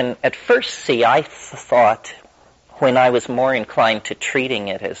notion at first. I thought, when I was more inclined to treating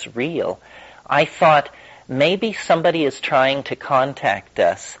it as real, I thought maybe somebody is trying to contact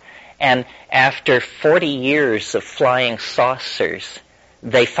us, and after 40 years of flying saucers,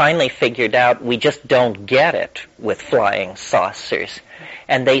 they finally figured out we just don't get it with flying saucers.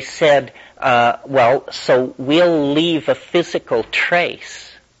 And they said, so we'll leave a physical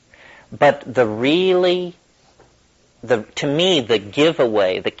trace. But to me, the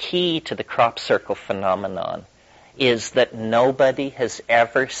giveaway, the key to the crop circle phenomenon is that nobody has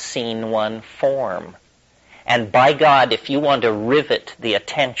ever seen one form. And by God, if you want to rivet the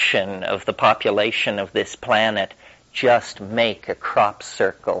attention of the population of this planet, just make a crop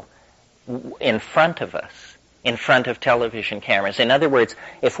circle in front of us. in front of television cameras. In other words,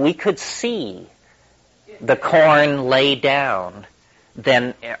 if we could see the corn lay down,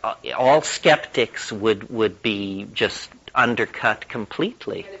 then all skeptics would be just undercut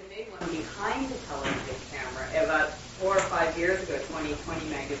completely. But it made one behind the television camera about 4 or 5 years ago. 2020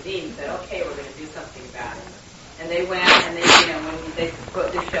 magazine said, "Okay, we're going to do something about it." And they went and they, when they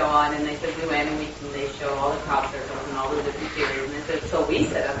put the show on, and they said we went and they showed all the crop circles and all the different theories. And they said, so we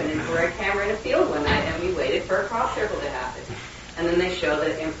set up an infrared camera in a field one night and we waited for a crop circle to happen. And then they show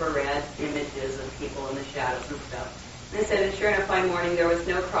the infrared images of people in the shadows and stuff. And they said, and sure enough, by morning there was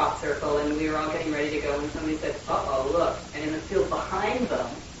no crop circle, and we were all getting ready to go, and somebody said, uh-oh, look. And in the field behind them,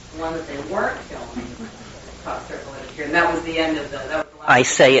 the one that they weren't filming, the crop circle had appeared. And that was the end of that was the last. I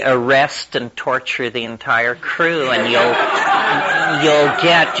say arrest and torture the entire crew, and you'll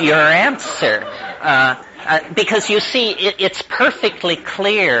get your answer. Because you see, it's perfectly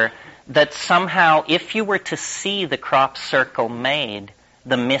clear that somehow if you were to see the crop circle made,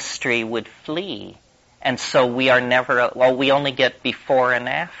 the mystery would flee. And so we only get before and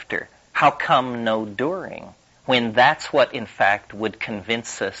after. How come no during? When that's what, in fact, would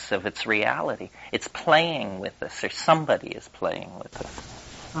convince us of its reality. It's playing with us, or somebody is playing with us.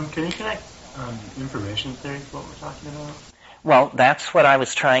 Can you connect information theory to what we're talking about? Well, that's what I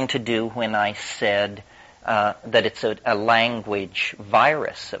was trying to do when I said that it's a language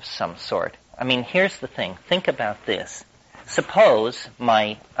virus of some sort. I mean, here's the thing. Think about this. Suppose,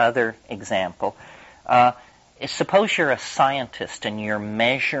 my other example, suppose you're a scientist and you're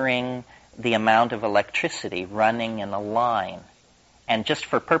measuring the amount of electricity running in a line. And just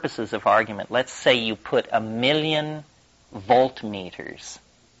for purposes of argument, let's say you put 1 million voltmeters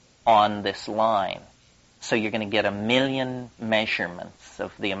on this line. So you're going to get 1 million measurements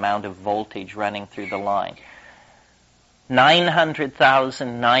of the amount of voltage running through the line.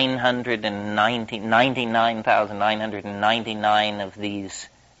 99,999 of these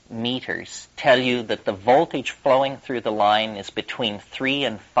meters tell you that the voltage flowing through the line is between 3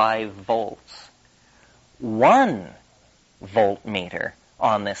 and 5 volts. 1 voltmeter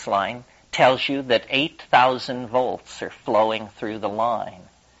on this line tells you that 8,000 volts are flowing through the line.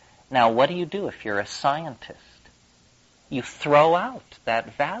 Now, what do you do if you're a scientist? You throw out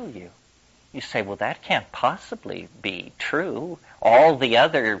that value. You say, well, that can't possibly be true. All the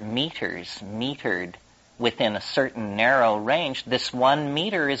other meters metered within a certain narrow range, this 1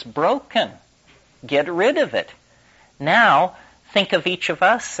 meter is broken. Get rid of it. Now, think of each of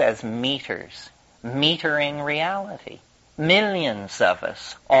us as meters, metering reality. Millions of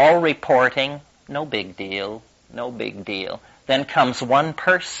us, all reporting, no big deal, no big deal. Then comes one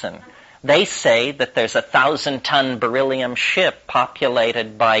person. They say that there's a 1,000-ton beryllium ship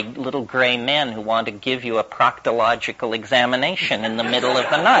populated by little gray men who want to give you a proctological examination in the middle of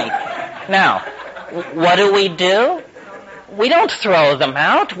the night. Now, what do? We don't throw them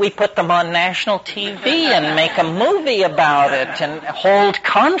out. We put them on national TV and make a movie about it and hold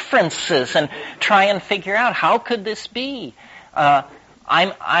conferences and try and figure out how could this be. But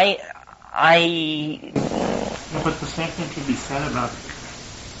the same thing could be said about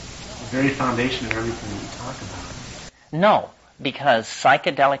the very foundation of everything we talk about. No, because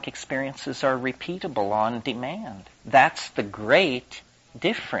psychedelic experiences are repeatable on demand. That's the great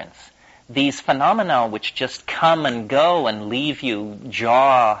difference. These phenomena which just come and go and leave you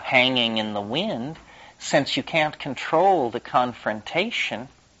jaw hanging in the wind, since you can't control the confrontation,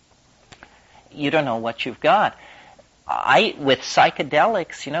 you don't know what you've got. With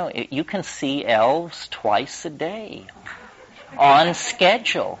psychedelics, you can see elves twice a day on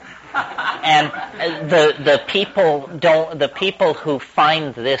schedule. And the people who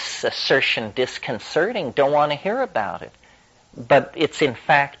find this assertion disconcerting don't want to hear about it. But it's in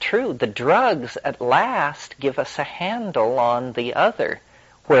fact true. The drugs at last give us a handle on the other,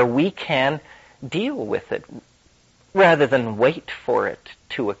 where we can deal with it rather than wait for it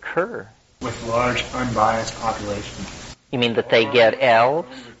to occur. With large, unbiased populations. You mean that they get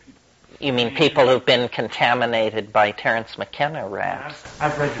elves? You mean people who've been contaminated by Terence McKenna rats?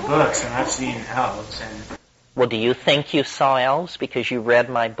 I've read your books and I've seen elves. And well, do you think you saw elves because you read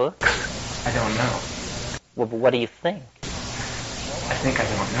my books? I don't know. Well, but what do you think? I think I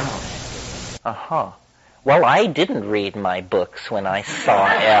don't know. Uh-huh. Well, I didn't read my books when I saw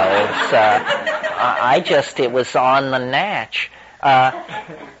elves. It was on the natch.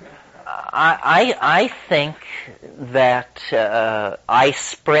 I think that I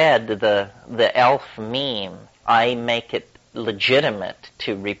spread the elf meme. I make it legitimate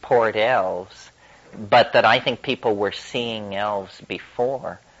to report elves, but that I think people were seeing elves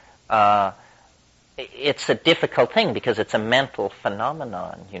before. it's a difficult thing because it's a mental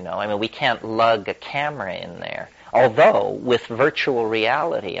phenomenon, you know. I mean, we can't lug a camera in there. Although, with virtual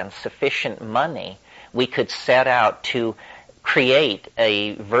reality and sufficient money, we could set out to create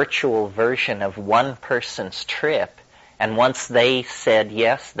a virtual version of one person's trip, and once they said,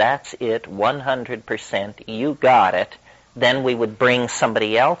 yes, that's it, 100%, you got it, then we would bring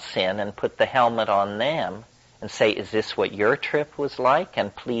somebody else in and put the helmet on them and say, is this what your trip was like?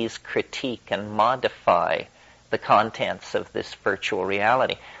 And please critique and modify the contents of this virtual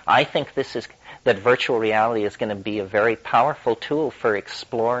reality. I think that virtual reality is going to be a very powerful tool for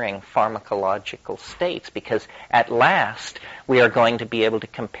exploring pharmacological states, because at last we are going to be able to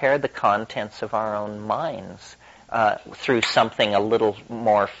compare the contents of our own minds through something a little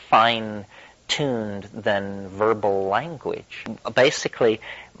more fine-tuned than verbal language. Basically,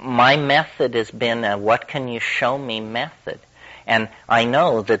 my method has been a what can you show me method. And I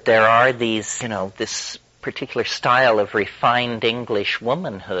know that there are these, this particular style of refined English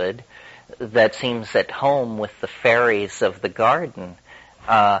womanhood that seems at home with the fairies of the garden,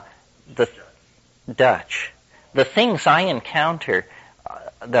 the Dutch. The things I encounter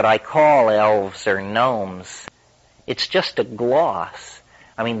that I call elves or gnomes, it's just a gloss.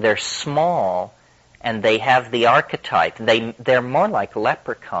 I mean, they're small, and they have the archetype. They're more like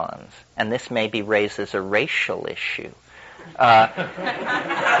leprechauns, and this maybe raises a racial issue.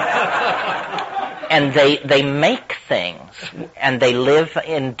 And they make things, and they live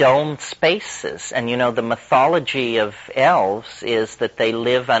in domed spaces. And the mythology of elves is that they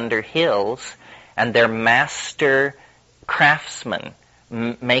live under hills, and they're master craftsmen,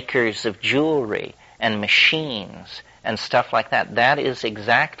 makers of jewelry and machines and stuff like that. That is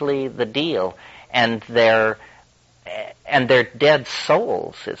exactly the deal. And they're dead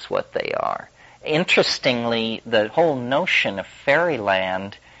souls is what they are. Interestingly, the whole notion of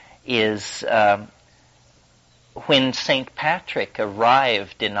fairyland is when St. Patrick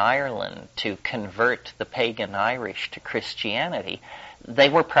arrived in Ireland to convert the pagan Irish to Christianity, they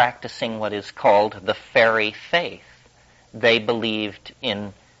were practicing what is called the fairy faith. They believed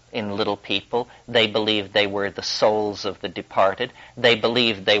in little people. They believed they were the souls of the departed. They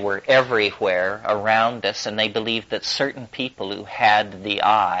believed they were everywhere around us, and they believed that certain people who had the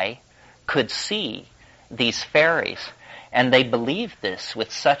eye could see these fairies. And they believed this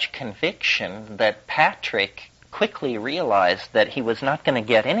with such conviction that Patrick quickly realized that he was not going to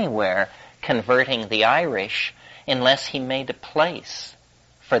get anywhere converting the Irish unless he made a place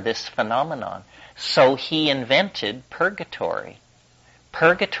for this phenomenon. So he invented purgatory.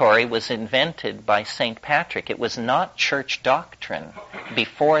 Purgatory was invented by St. Patrick. It was not church doctrine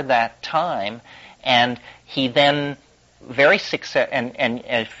before that time, and he then very successful, and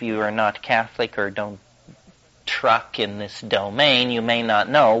if you are not Catholic or don't truck in this domain, you may not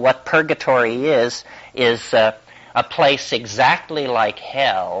know what purgatory is a place exactly like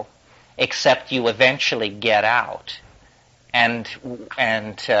hell, except you eventually get out, and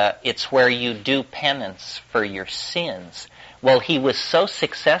it's where you do penance for your sins. Well, he was so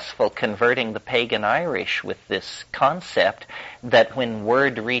successful converting the pagan Irish with this concept that when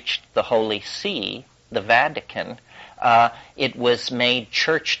word reached the Holy See, the Vatican, it was made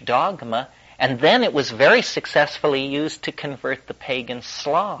church dogma, and then it was very successfully used to convert the pagan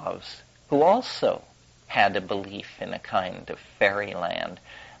Slavs, who also had a belief in a kind of fairyland.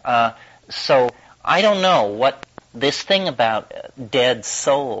 So I don't know what this thing about dead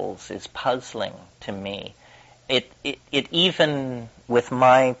souls is puzzling to me. It even with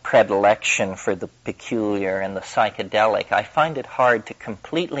my predilection for the peculiar and the psychedelic, I find it hard to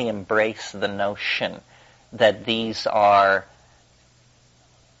completely embrace the notion that these are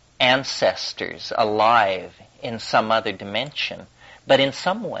ancestors alive in some other dimension. But in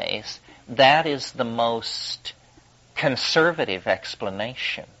some ways, that is the most conservative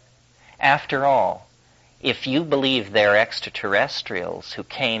explanation. After all, if you believe they're extraterrestrials who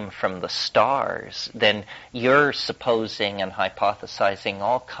came from the stars, then you're supposing and hypothesizing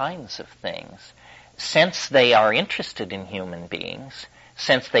all kinds of things. Since they are interested in human beings,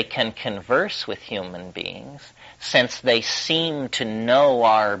 since they can converse with human beings, since they seem to know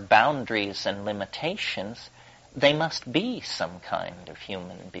our boundaries and limitations, they must be some kind of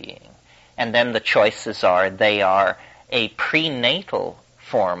human being. And then the choices are they are a prenatal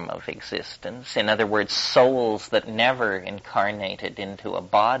form of existence. In other words, souls that never incarnated into a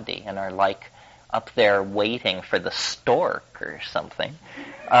body and are like up there waiting for the stork or something.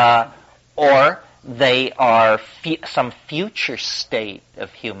 Or they are some future state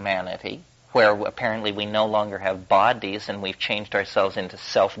of humanity where apparently we no longer have bodies and we've changed ourselves into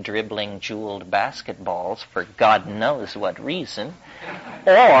self-dribbling jeweled basketballs for God knows what reason.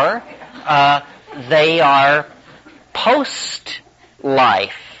 Or they are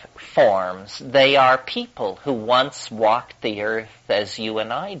post-life forms. They are people who once walked the earth as you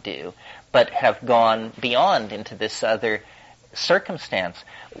and I do, but have gone beyond into this other circumstance.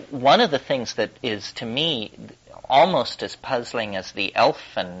 One of the things that is, to me, almost as puzzling as the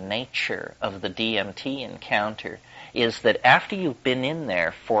elfin nature of the DMT encounter is that after you've been in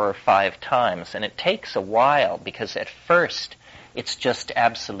there 4 or 5 times, and it takes a while because at first it's just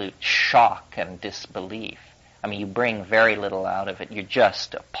absolute shock and disbelief. I mean, you bring very little out of it. You're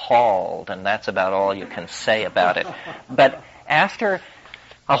just appalled, and that's about all you can say about it. But after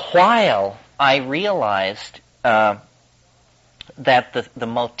a while, I realized that the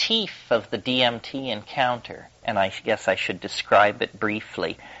motif of the DMT encounter, and I guess I should describe it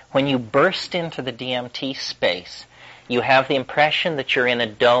briefly, when you burst into the DMT space, you have the impression that you're in a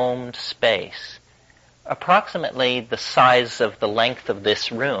domed space, approximately the size of the length of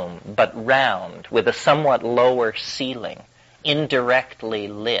this room, but round, with a somewhat lower ceiling, indirectly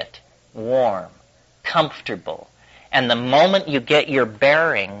lit, warm, comfortable. And the moment you get your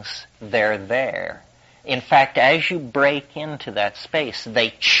bearings, they're there. In fact, as you break into that space, they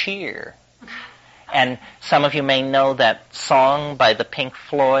cheer. And some of you may know that song by the Pink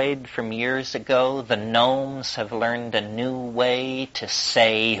Floyd from years ago, "The gnomes have learned a new way to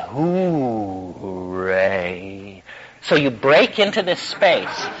say hooray." So you break into this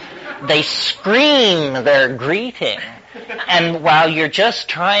space, they scream their greeting, and while you're just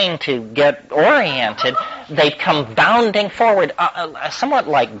trying to get oriented, they come bounding forward, somewhat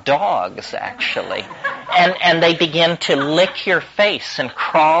like dogs, actually. And they begin to lick your face and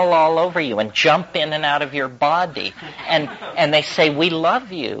crawl all over you and jump in and out of your body. And they say, "We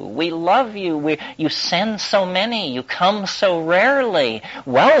love you. We love you. You send so many. You come so rarely.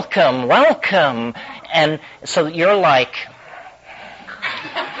 Welcome, welcome." And so you're like,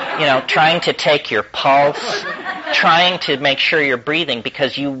 trying to take your pulse, trying to make sure you're breathing,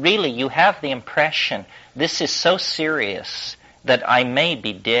 because you have the impression, this is so serious that I may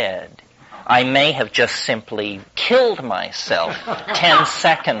be dead. I may have just simply killed myself 10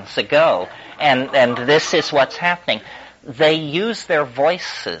 seconds ago, and this is what's happening. They use their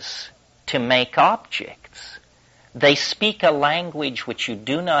voices to make objects. They speak a language which you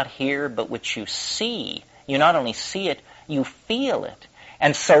do not hear, but which you see. You not only see it, you feel it.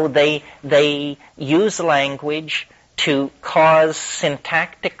 And so they use language to cause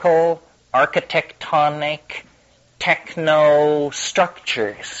syntactical, architectonic,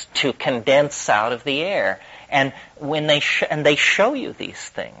 techno-structures to condense out of the air. And when they show you these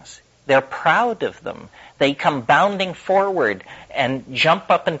things, they're proud of them. They come bounding forward and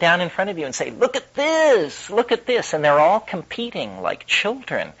jump up and down in front of you and say, "Look at this, look at this." And they're all competing like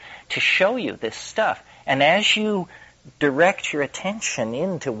children to show you this stuff. And as you direct your attention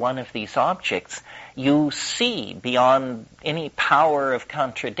into one of these objects, you see beyond any power of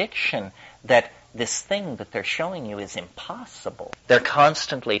contradiction that this thing that they're showing you is impossible. They're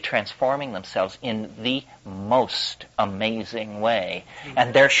constantly transforming themselves in the most amazing way.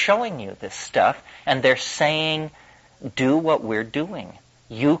 And they're showing you this stuff, and they're saying, do what we're doing.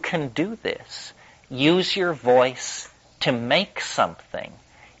 You can do this. Use your voice to make something.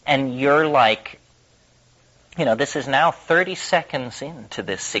 And you're like, this is now 30 seconds into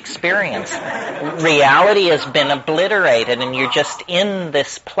this experience. Reality has been obliterated, and you're just in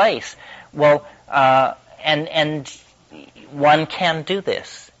this place. Well, and one can do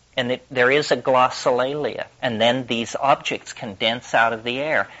this. And there is a glossolalia. And then these objects condense out of the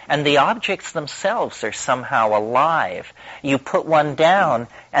air. And the objects themselves are somehow alive. You put one down,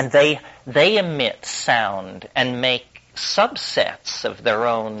 and they emit sound and make subsets of their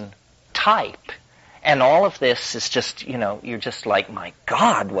own type. And all of this is just, you're just like, my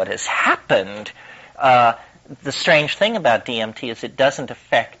God, what has happened? The strange thing about DMT is it doesn't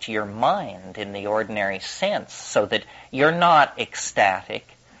affect your mind in the ordinary sense, so that you're not ecstatic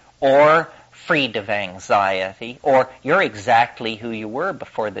or freed of anxiety, or you're exactly who you were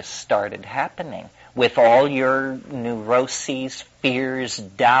before this started happening, with all your neuroses, fears,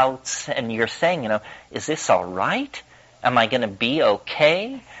 doubts, and you're saying, is this all right? Am I going to be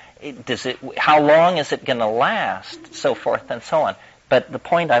okay? How long is it going to last? So forth and so on. But the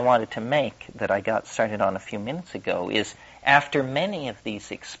point I wanted to make that I got started on a few minutes ago is, after many of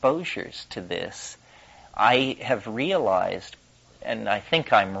these exposures to this, I have realized, and I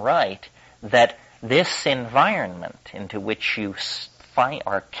think I'm right, that this environment into which you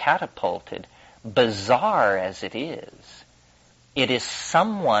are catapulted, bizarre as it is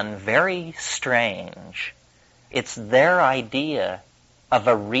someone very strange. It's their idea of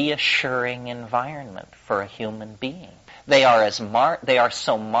a reassuring environment for a human being. They are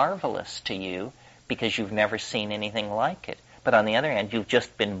so marvelous to you because you've never seen anything like it. But on the other hand, you've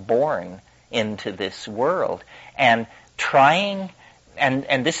just been born into this world. And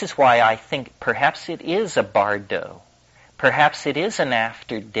and this is why I think perhaps it is a bardo. Perhaps it is an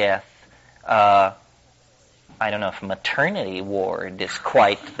after-death, I don't know if maternity ward is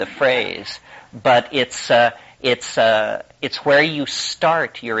quite the phrase, but it's where you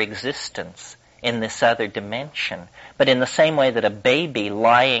start your existence in this other dimension. But in the same way that a baby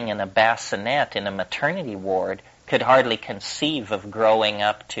lying in a bassinet in a maternity ward could hardly conceive of growing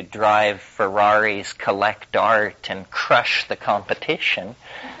up to drive Ferraris, collect art, and crush the competition,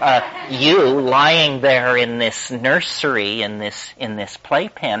 you lying there in this nursery, in this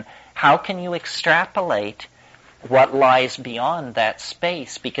playpen, how can you extrapolate what lies beyond that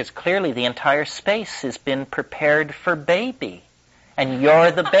space? Because clearly the entire space has been prepared for baby, and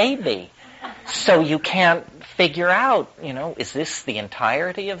you're the baby. So you can't figure out, is this the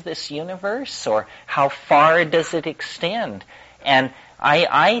entirety of this universe, or how far does it extend? And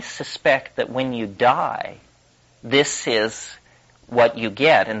I suspect that when you die, this is what you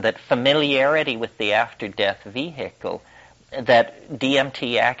get, and that familiarity with the after-death vehicle, that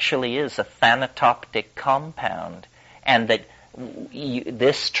DMT actually is a thanatoptic compound, and that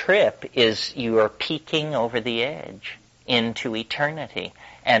this trip is you are peeking over the edge into eternity.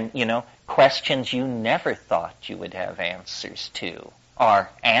 And, questions you never thought you would have answers to are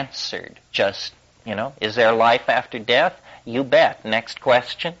answered. Just, is there life after death? You bet. Next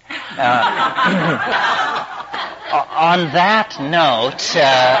question. On that note,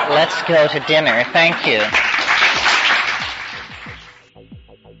 let's go to dinner. Thank you.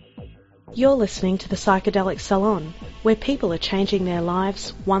 You're listening to the Psychedelic Salon, where people are changing their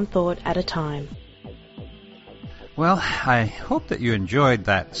lives one thought at a time. Well, I hope that you enjoyed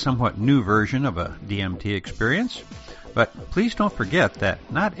that somewhat new version of a DMT experience, but please don't forget that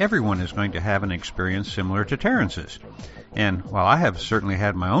not everyone is going to have an experience similar to Terence's. And while I have certainly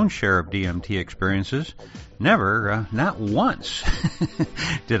had my own share of DMT experiences, never, not once,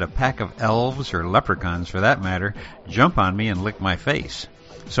 did a pack of elves, or leprechauns for that matter, jump on me and lick my face.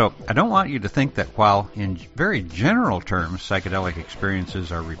 So I don't want you to think that while in very general terms psychedelic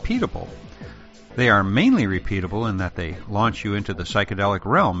experiences are repeatable, they are mainly repeatable in that they launch you into the psychedelic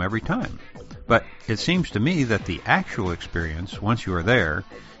realm every time. But it seems to me that the actual experience, once you are there,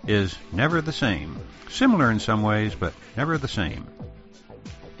 is never the same. Similar in some ways, but never the same.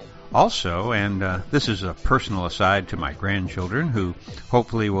 Also, and this is a personal aside to my grandchildren, who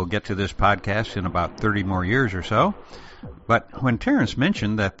hopefully will get to this podcast in about 30 more years or so, but when Terence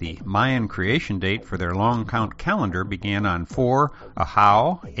mentioned that the Mayan creation date for their long count calendar began on 4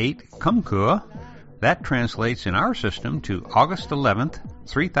 Ahau 8 Kumkua, that translates in our system to August 11th,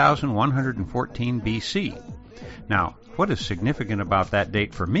 3114 BC. Now, what is significant about that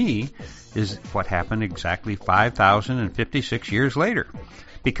date for me is what happened exactly 5,056 years later,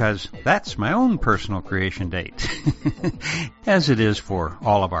 because that's my own personal creation date, as it is for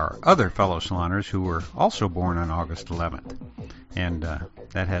all of our other fellow saloners who were also born on August 11th. And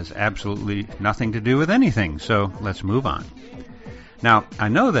that has absolutely nothing to do with anything, so let's move on. Now, I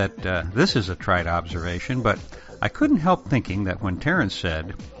know that this is a trite observation, but I couldn't help thinking that when Terence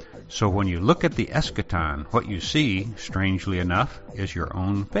said, "So when you look at the eschaton, what you see, strangely enough, is your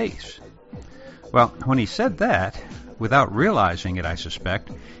own face." Well, when he said that, without realizing it, I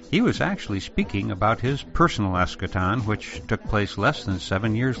suspect, he was actually speaking about his personal eschaton, which took place less than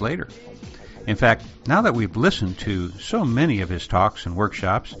 7 years later. In fact, now that we've listened to so many of his talks and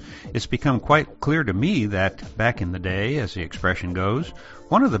workshops, it's become quite clear to me that back in the day, as the expression goes,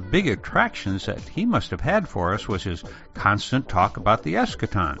 one of the big attractions that he must have had for us was his constant talk about the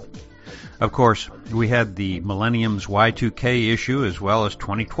eschaton. Of course, we had the Millennium's Y2K issue as well as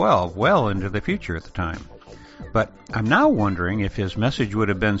 2012 well into the future at the time. But I'm now wondering if his message would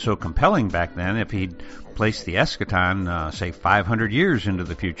have been so compelling back then if he'd placed the eschaton, say, 500 years into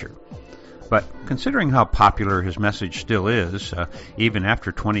the future. But considering how popular his message still is, even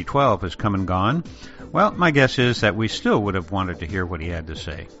after 2012 has come and gone, well, my guess is that we still would have wanted to hear what he had to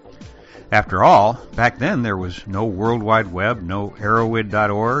say. After all, back then there was no World Wide Web, no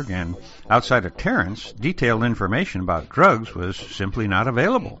Arrowid.org, and outside of Terence, detailed information about drugs was simply not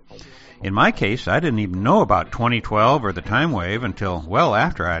available. In my case, I didn't even know about 2012 or the time wave until well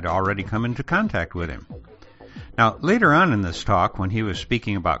after I'd already come into contact with him. Now, later on in this talk, when he was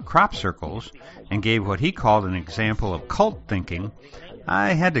speaking about crop circles and gave what he called an example of cult thinking, I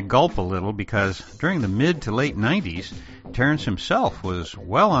had to gulp a little because during the mid to late 90s, Terence himself was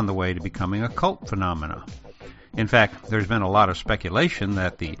well on the way to becoming a cult phenomena. In fact, there's been a lot of speculation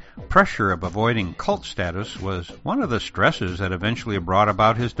that the pressure of avoiding cult status was one of the stresses that eventually brought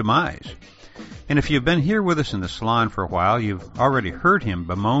about his demise. And if you've been here with us in the salon for a while, you've already heard him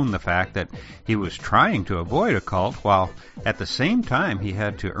bemoan the fact that he was trying to avoid a cult while at the same time he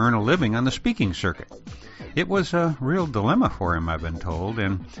had to earn a living on the speaking circuit. It was a real dilemma for him, I've been told,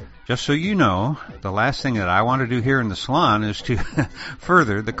 and just so you know, the last thing that I want to do here in the salon is to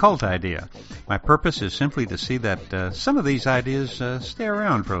further the cult idea. My purpose is simply to see that some of these ideas stay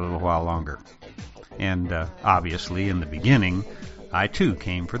around for a little while longer. And obviously, in the beginning, I too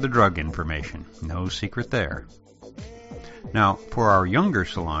came for the drug information. No secret there. Now, for our younger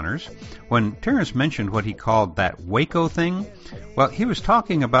saloners, when Terence mentioned what he called that Waco thing, well, he was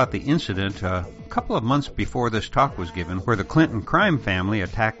talking about the incident a couple of months before this talk was given, where the Clinton crime family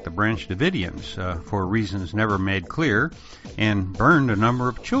attacked the Branch Davidians for reasons never made clear and burned a number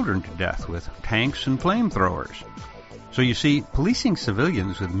of children to death with tanks and flamethrowers. So you see, policing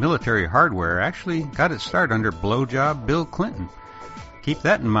civilians with military hardware actually got its start under blowjob Bill Clinton. Keep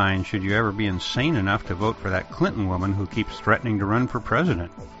that in mind should you ever be insane enough to vote for that Clinton woman who keeps threatening to run for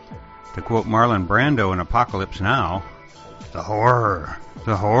president. To quote Marlon Brando in Apocalypse Now, the horror,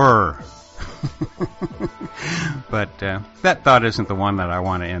 the horror. But that thought isn't the one that I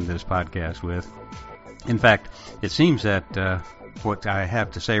want to end this podcast with. In fact, it seems that what I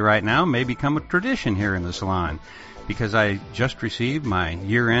have to say right now may become a tradition here in the salon, because I just received my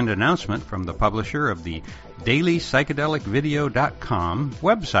year-end announcement from the publisher of the DailyPsychedelicVideo.com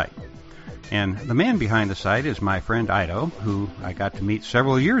website. And the man behind the site is my friend Ido, who I got to meet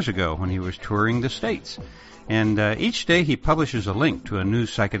several years ago when he was touring the States. And each day he publishes a link to a new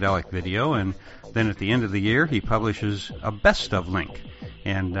psychedelic video, and then at the end of the year he publishes a best of link.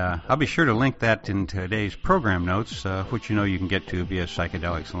 And I'll be sure to link that in today's program notes, which you know you can get to via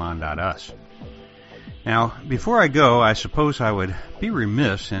psychedelicsalon.us. Now, before I go, I suppose I would be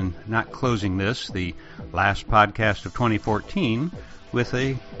remiss in not closing this, the last podcast of 2014, with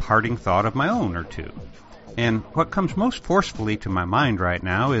a parting thought of my own or two. And what comes most forcefully to my mind right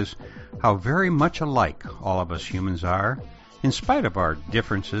now is how very much alike all of us humans are, in spite of our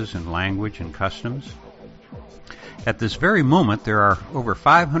differences in language and customs. At this very moment, there are over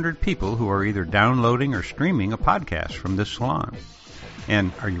 500 people who are either downloading or streaming a podcast from this salon.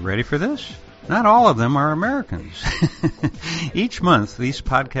 And are you ready for this? Not all of them are Americans. Each month, these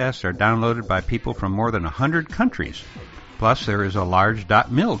podcasts are downloaded by people from more than 100 countries. Plus, there is a large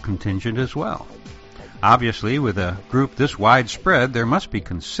 .mil contingent as well. Obviously, with a group this widespread, there must be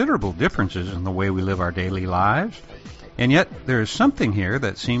considerable differences in the way we live our daily lives. And yet, there is something here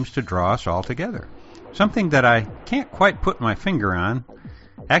that seems to draw us all together. Something that I can't quite put my finger on.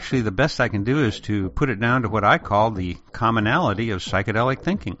 Actually, the best I can do is to put it down to what I call the commonality of psychedelic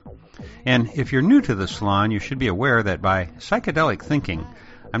thinking. And if you're new to the salon, you should be aware that by psychedelic thinking,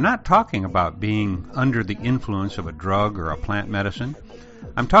 I'm not talking about being under the influence of a drug or a plant medicine.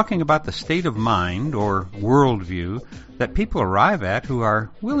 I'm talking about the state of mind or worldview that people arrive at who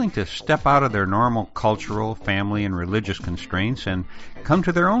are willing to step out of their normal cultural, family, and religious constraints and come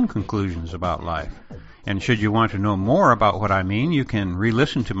to their own conclusions about life. And should you want to know more about what I mean, you can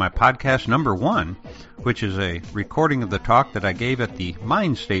re-listen to my podcast number 1, which is a recording of the talk that I gave at the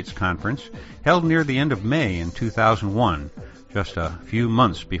Mind States Conference held near the end of May in 2001, just a few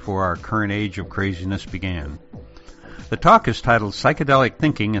months before our current age of craziness began. The talk is titled Psychedelic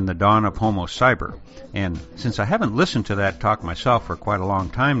Thinking in the Dawn of Homo Cyber, and since I haven't listened to that talk myself for quite a long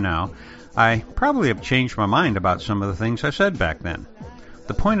time now, I probably have changed my mind about some of the things I said back then.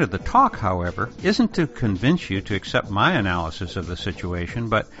 The point of the talk, however, isn't to convince you to accept my analysis of the situation,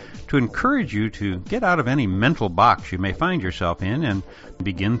 but to encourage you to get out of any mental box you may find yourself in and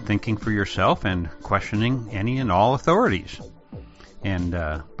begin thinking for yourself and questioning any and all authorities. And,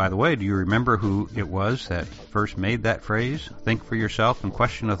 by the way, do you remember who it was that first made that phrase, think for yourself and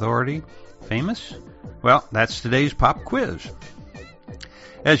question authority, famous? Well, that's today's pop quiz.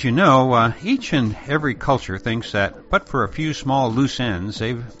 As you know, each and every culture thinks that, but for a few small loose ends,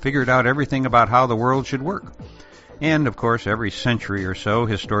 they've figured out everything about how the world should work. And, of course, every century or so,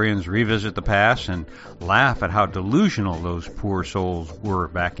 historians revisit the past and laugh at how delusional those poor souls were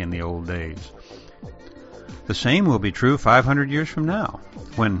back in the old days. The same will be true 500 years from now,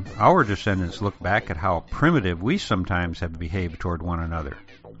 when our descendants look back at how primitive we sometimes have behaved toward one another.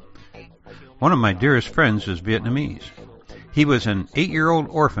 One of my dearest friends is Vietnamese. He was an 8-year-old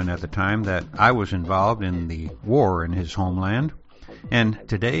orphan at the time that I was involved in the war in his homeland, and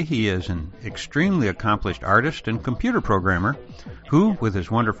today he is an extremely accomplished artist and computer programmer who, with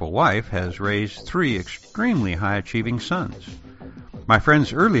his wonderful wife, has raised 3 extremely high-achieving sons. My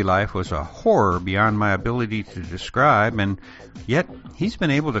friend's early life was a horror beyond my ability to describe, and yet he's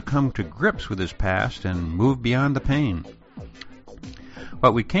been able to come to grips with his past and move beyond the pain.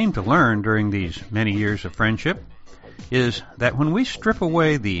 What we came to learn during these many years of friendship is that when we strip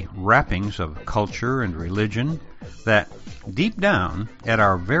away the wrappings of culture and religion, that deep down, at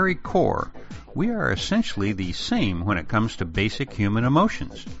our very core, we are essentially the same when it comes to basic human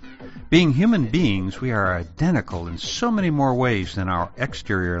emotions. Being human beings, we are identical in so many more ways than our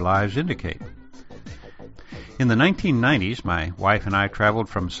exterior lives indicate. In the 1990s, my wife and I traveled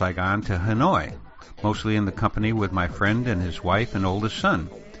from Saigon to Hanoi, mostly in the company with my friend and his wife and oldest son.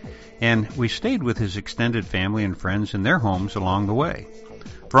 And we stayed with his extended family and friends in their homes along the way.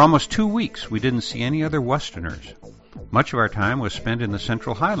 For almost 2 weeks, we didn't see any other Westerners. Much of our time was spent in the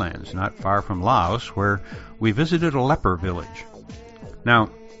Central Highlands, not far from Laos, where we visited a leper village. Now,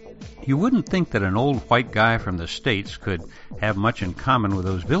 you wouldn't think that an old white guy from the States could have much in common with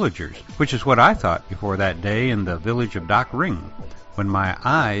those villagers, which is what I thought before that day in the village of Dak Ring, when my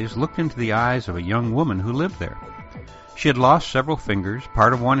eyes looked into the eyes of a young woman who lived there. She had lost several fingers,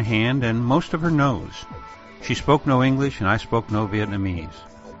 part of one hand, and most of her nose. She spoke no English, and I spoke no Vietnamese.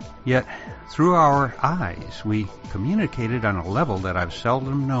 Yet, through our eyes, we communicated on a level that I've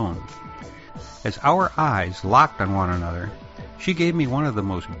seldom known. As our eyes locked on one another, she gave me one of the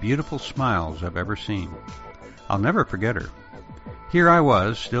most beautiful smiles I've ever seen. I'll never forget her. Here I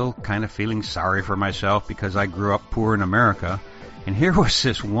was, still kind of feeling sorry for myself because I grew up poor in America, and here was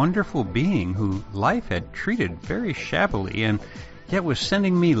this wonderful being who life had treated very shabbily and yet was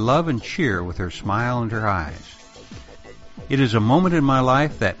sending me love and cheer with her smile and her eyes. It is a moment in my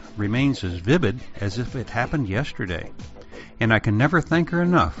life that remains as vivid as if it happened yesterday, and I can never thank her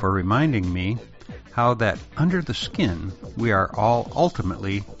enough for reminding me how that under the skin we are all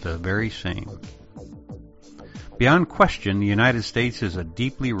ultimately the very same. Beyond question, the United States is a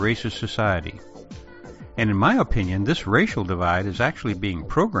deeply racist society. And in my opinion, this racial divide is actually being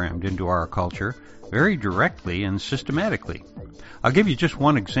programmed into our culture very directly and systematically. I'll give you just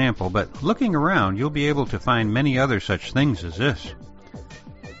one example, but looking around, you'll be able to find many other such things as this.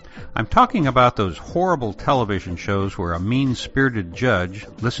 I'm talking about those horrible television shows where a mean-spirited judge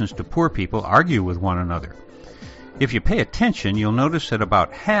listens to poor people argue with one another. If you pay attention, you'll notice that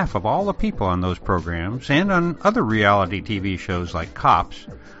about half of all the people on those programs and on other reality TV shows like Cops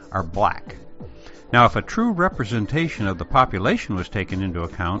are black. Now, if a true representation of the population was taken into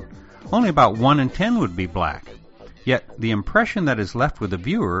account, only about 1 in 10 would be black. Yet the impression that is left with the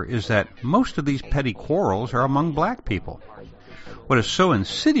viewer is that most of these petty quarrels are among black people. What is so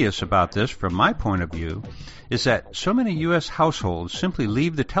insidious about this, from my point of view, is that so many U.S. households simply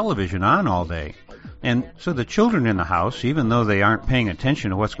leave the television on all day. And so the children in the house, even though they aren't paying attention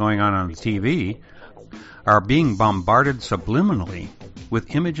to what's going on the TV, are being bombarded subliminally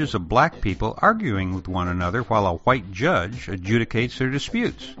with images of black people arguing with one another while a white judge adjudicates their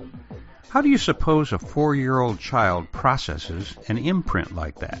disputes. How do you suppose a 4-year-old child processes an imprint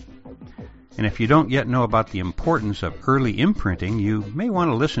like that? And if you don't yet know about the importance of early imprinting, you may want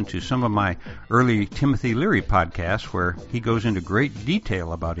to listen to some of my early Timothy Leary podcasts where he goes into great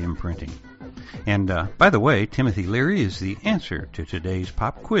detail about imprinting. And by the way, Timothy Leary is the answer to today's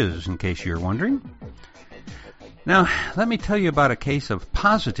pop quiz, in case you're wondering. Now, let me tell you about a case of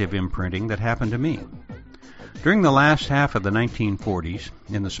positive imprinting that happened to me. During the last half of the 1940s,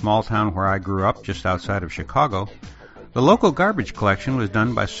 in the small town where I grew up just outside of Chicago, the local garbage collection was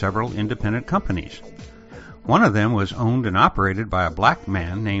done by several independent companies. One of them was owned and operated by a black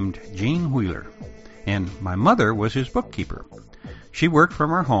man named Gene Wheeler, and my mother was his bookkeeper. She worked from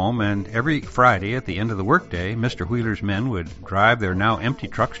her home, and every Friday at the end of the workday, Mr. Wheeler's men would drive their now empty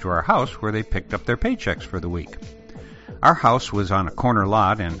trucks to our house where they picked up their paychecks for the week. Our house was on a corner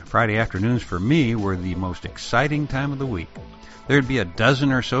lot, and Friday afternoons for me were the most exciting time of the week. There'd be a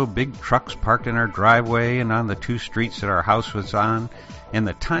dozen or so big trucks parked in our driveway and on the 2 streets that our house was on, and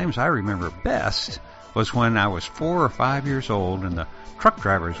the times I remember best was when I was 4 or 5 years old and the truck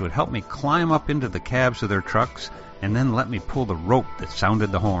drivers would help me climb up into the cabs of their trucks and then let me pull the rope that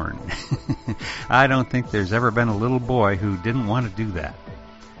sounded the horn. I don't think there's ever been a little boy who didn't want to do that.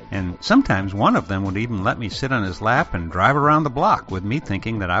 And sometimes one of them would even let me sit on his lap and drive around the block with me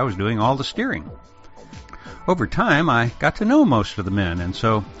thinking that I was doing all the steering. Over time, I got to know most of the men, and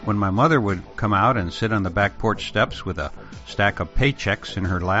so when my mother would come out and sit on the back porch steps with a stack of paychecks in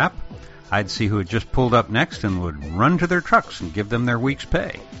her lap, I'd see who had just pulled up next and would run to their trucks and give them their week's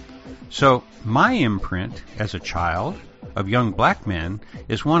pay. So my imprint as a child of young black men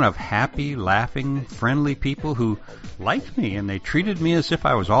is one of happy, laughing, friendly people who liked me, and they treated me as if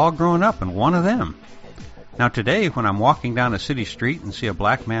I was all grown up and one of them. Now today, when I'm walking down a city street and see a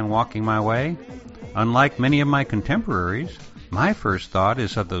black man walking my way, unlike many of my contemporaries, my first thought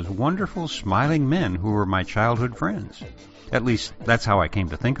is of those wonderful, smiling men who were my childhood friends. At least, that's how I came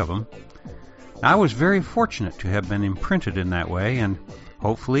to think of them. I was very fortunate to have been imprinted in that way, and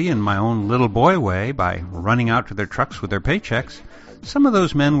hopefully in my own little boy way, by running out to their trucks with their paychecks, some of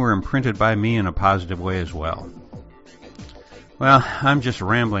those men were imprinted by me in a positive way as well. Well, I'm just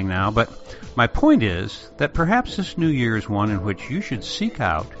rambling now, but my point is that perhaps this New Year is one in which you should seek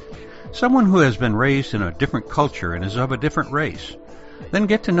out someone who has been raised in a different culture and is of a different race. Then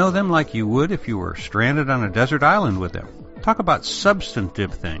get to know them like you would if you were stranded on a desert island with them. Talk about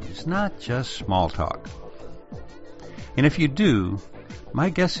substantive things, not just small talk. And if you do, my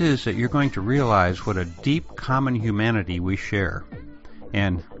guess is that you're going to realize what a deep common humanity we share.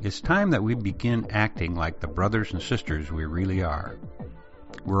 And it's time that we begin acting like the brothers and sisters we really are.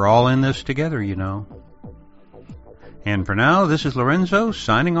 We're all in this together, you know. And for now, this is Lorenzo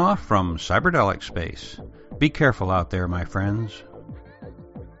signing off from Cyberdelic Space. Be careful out there, my friends.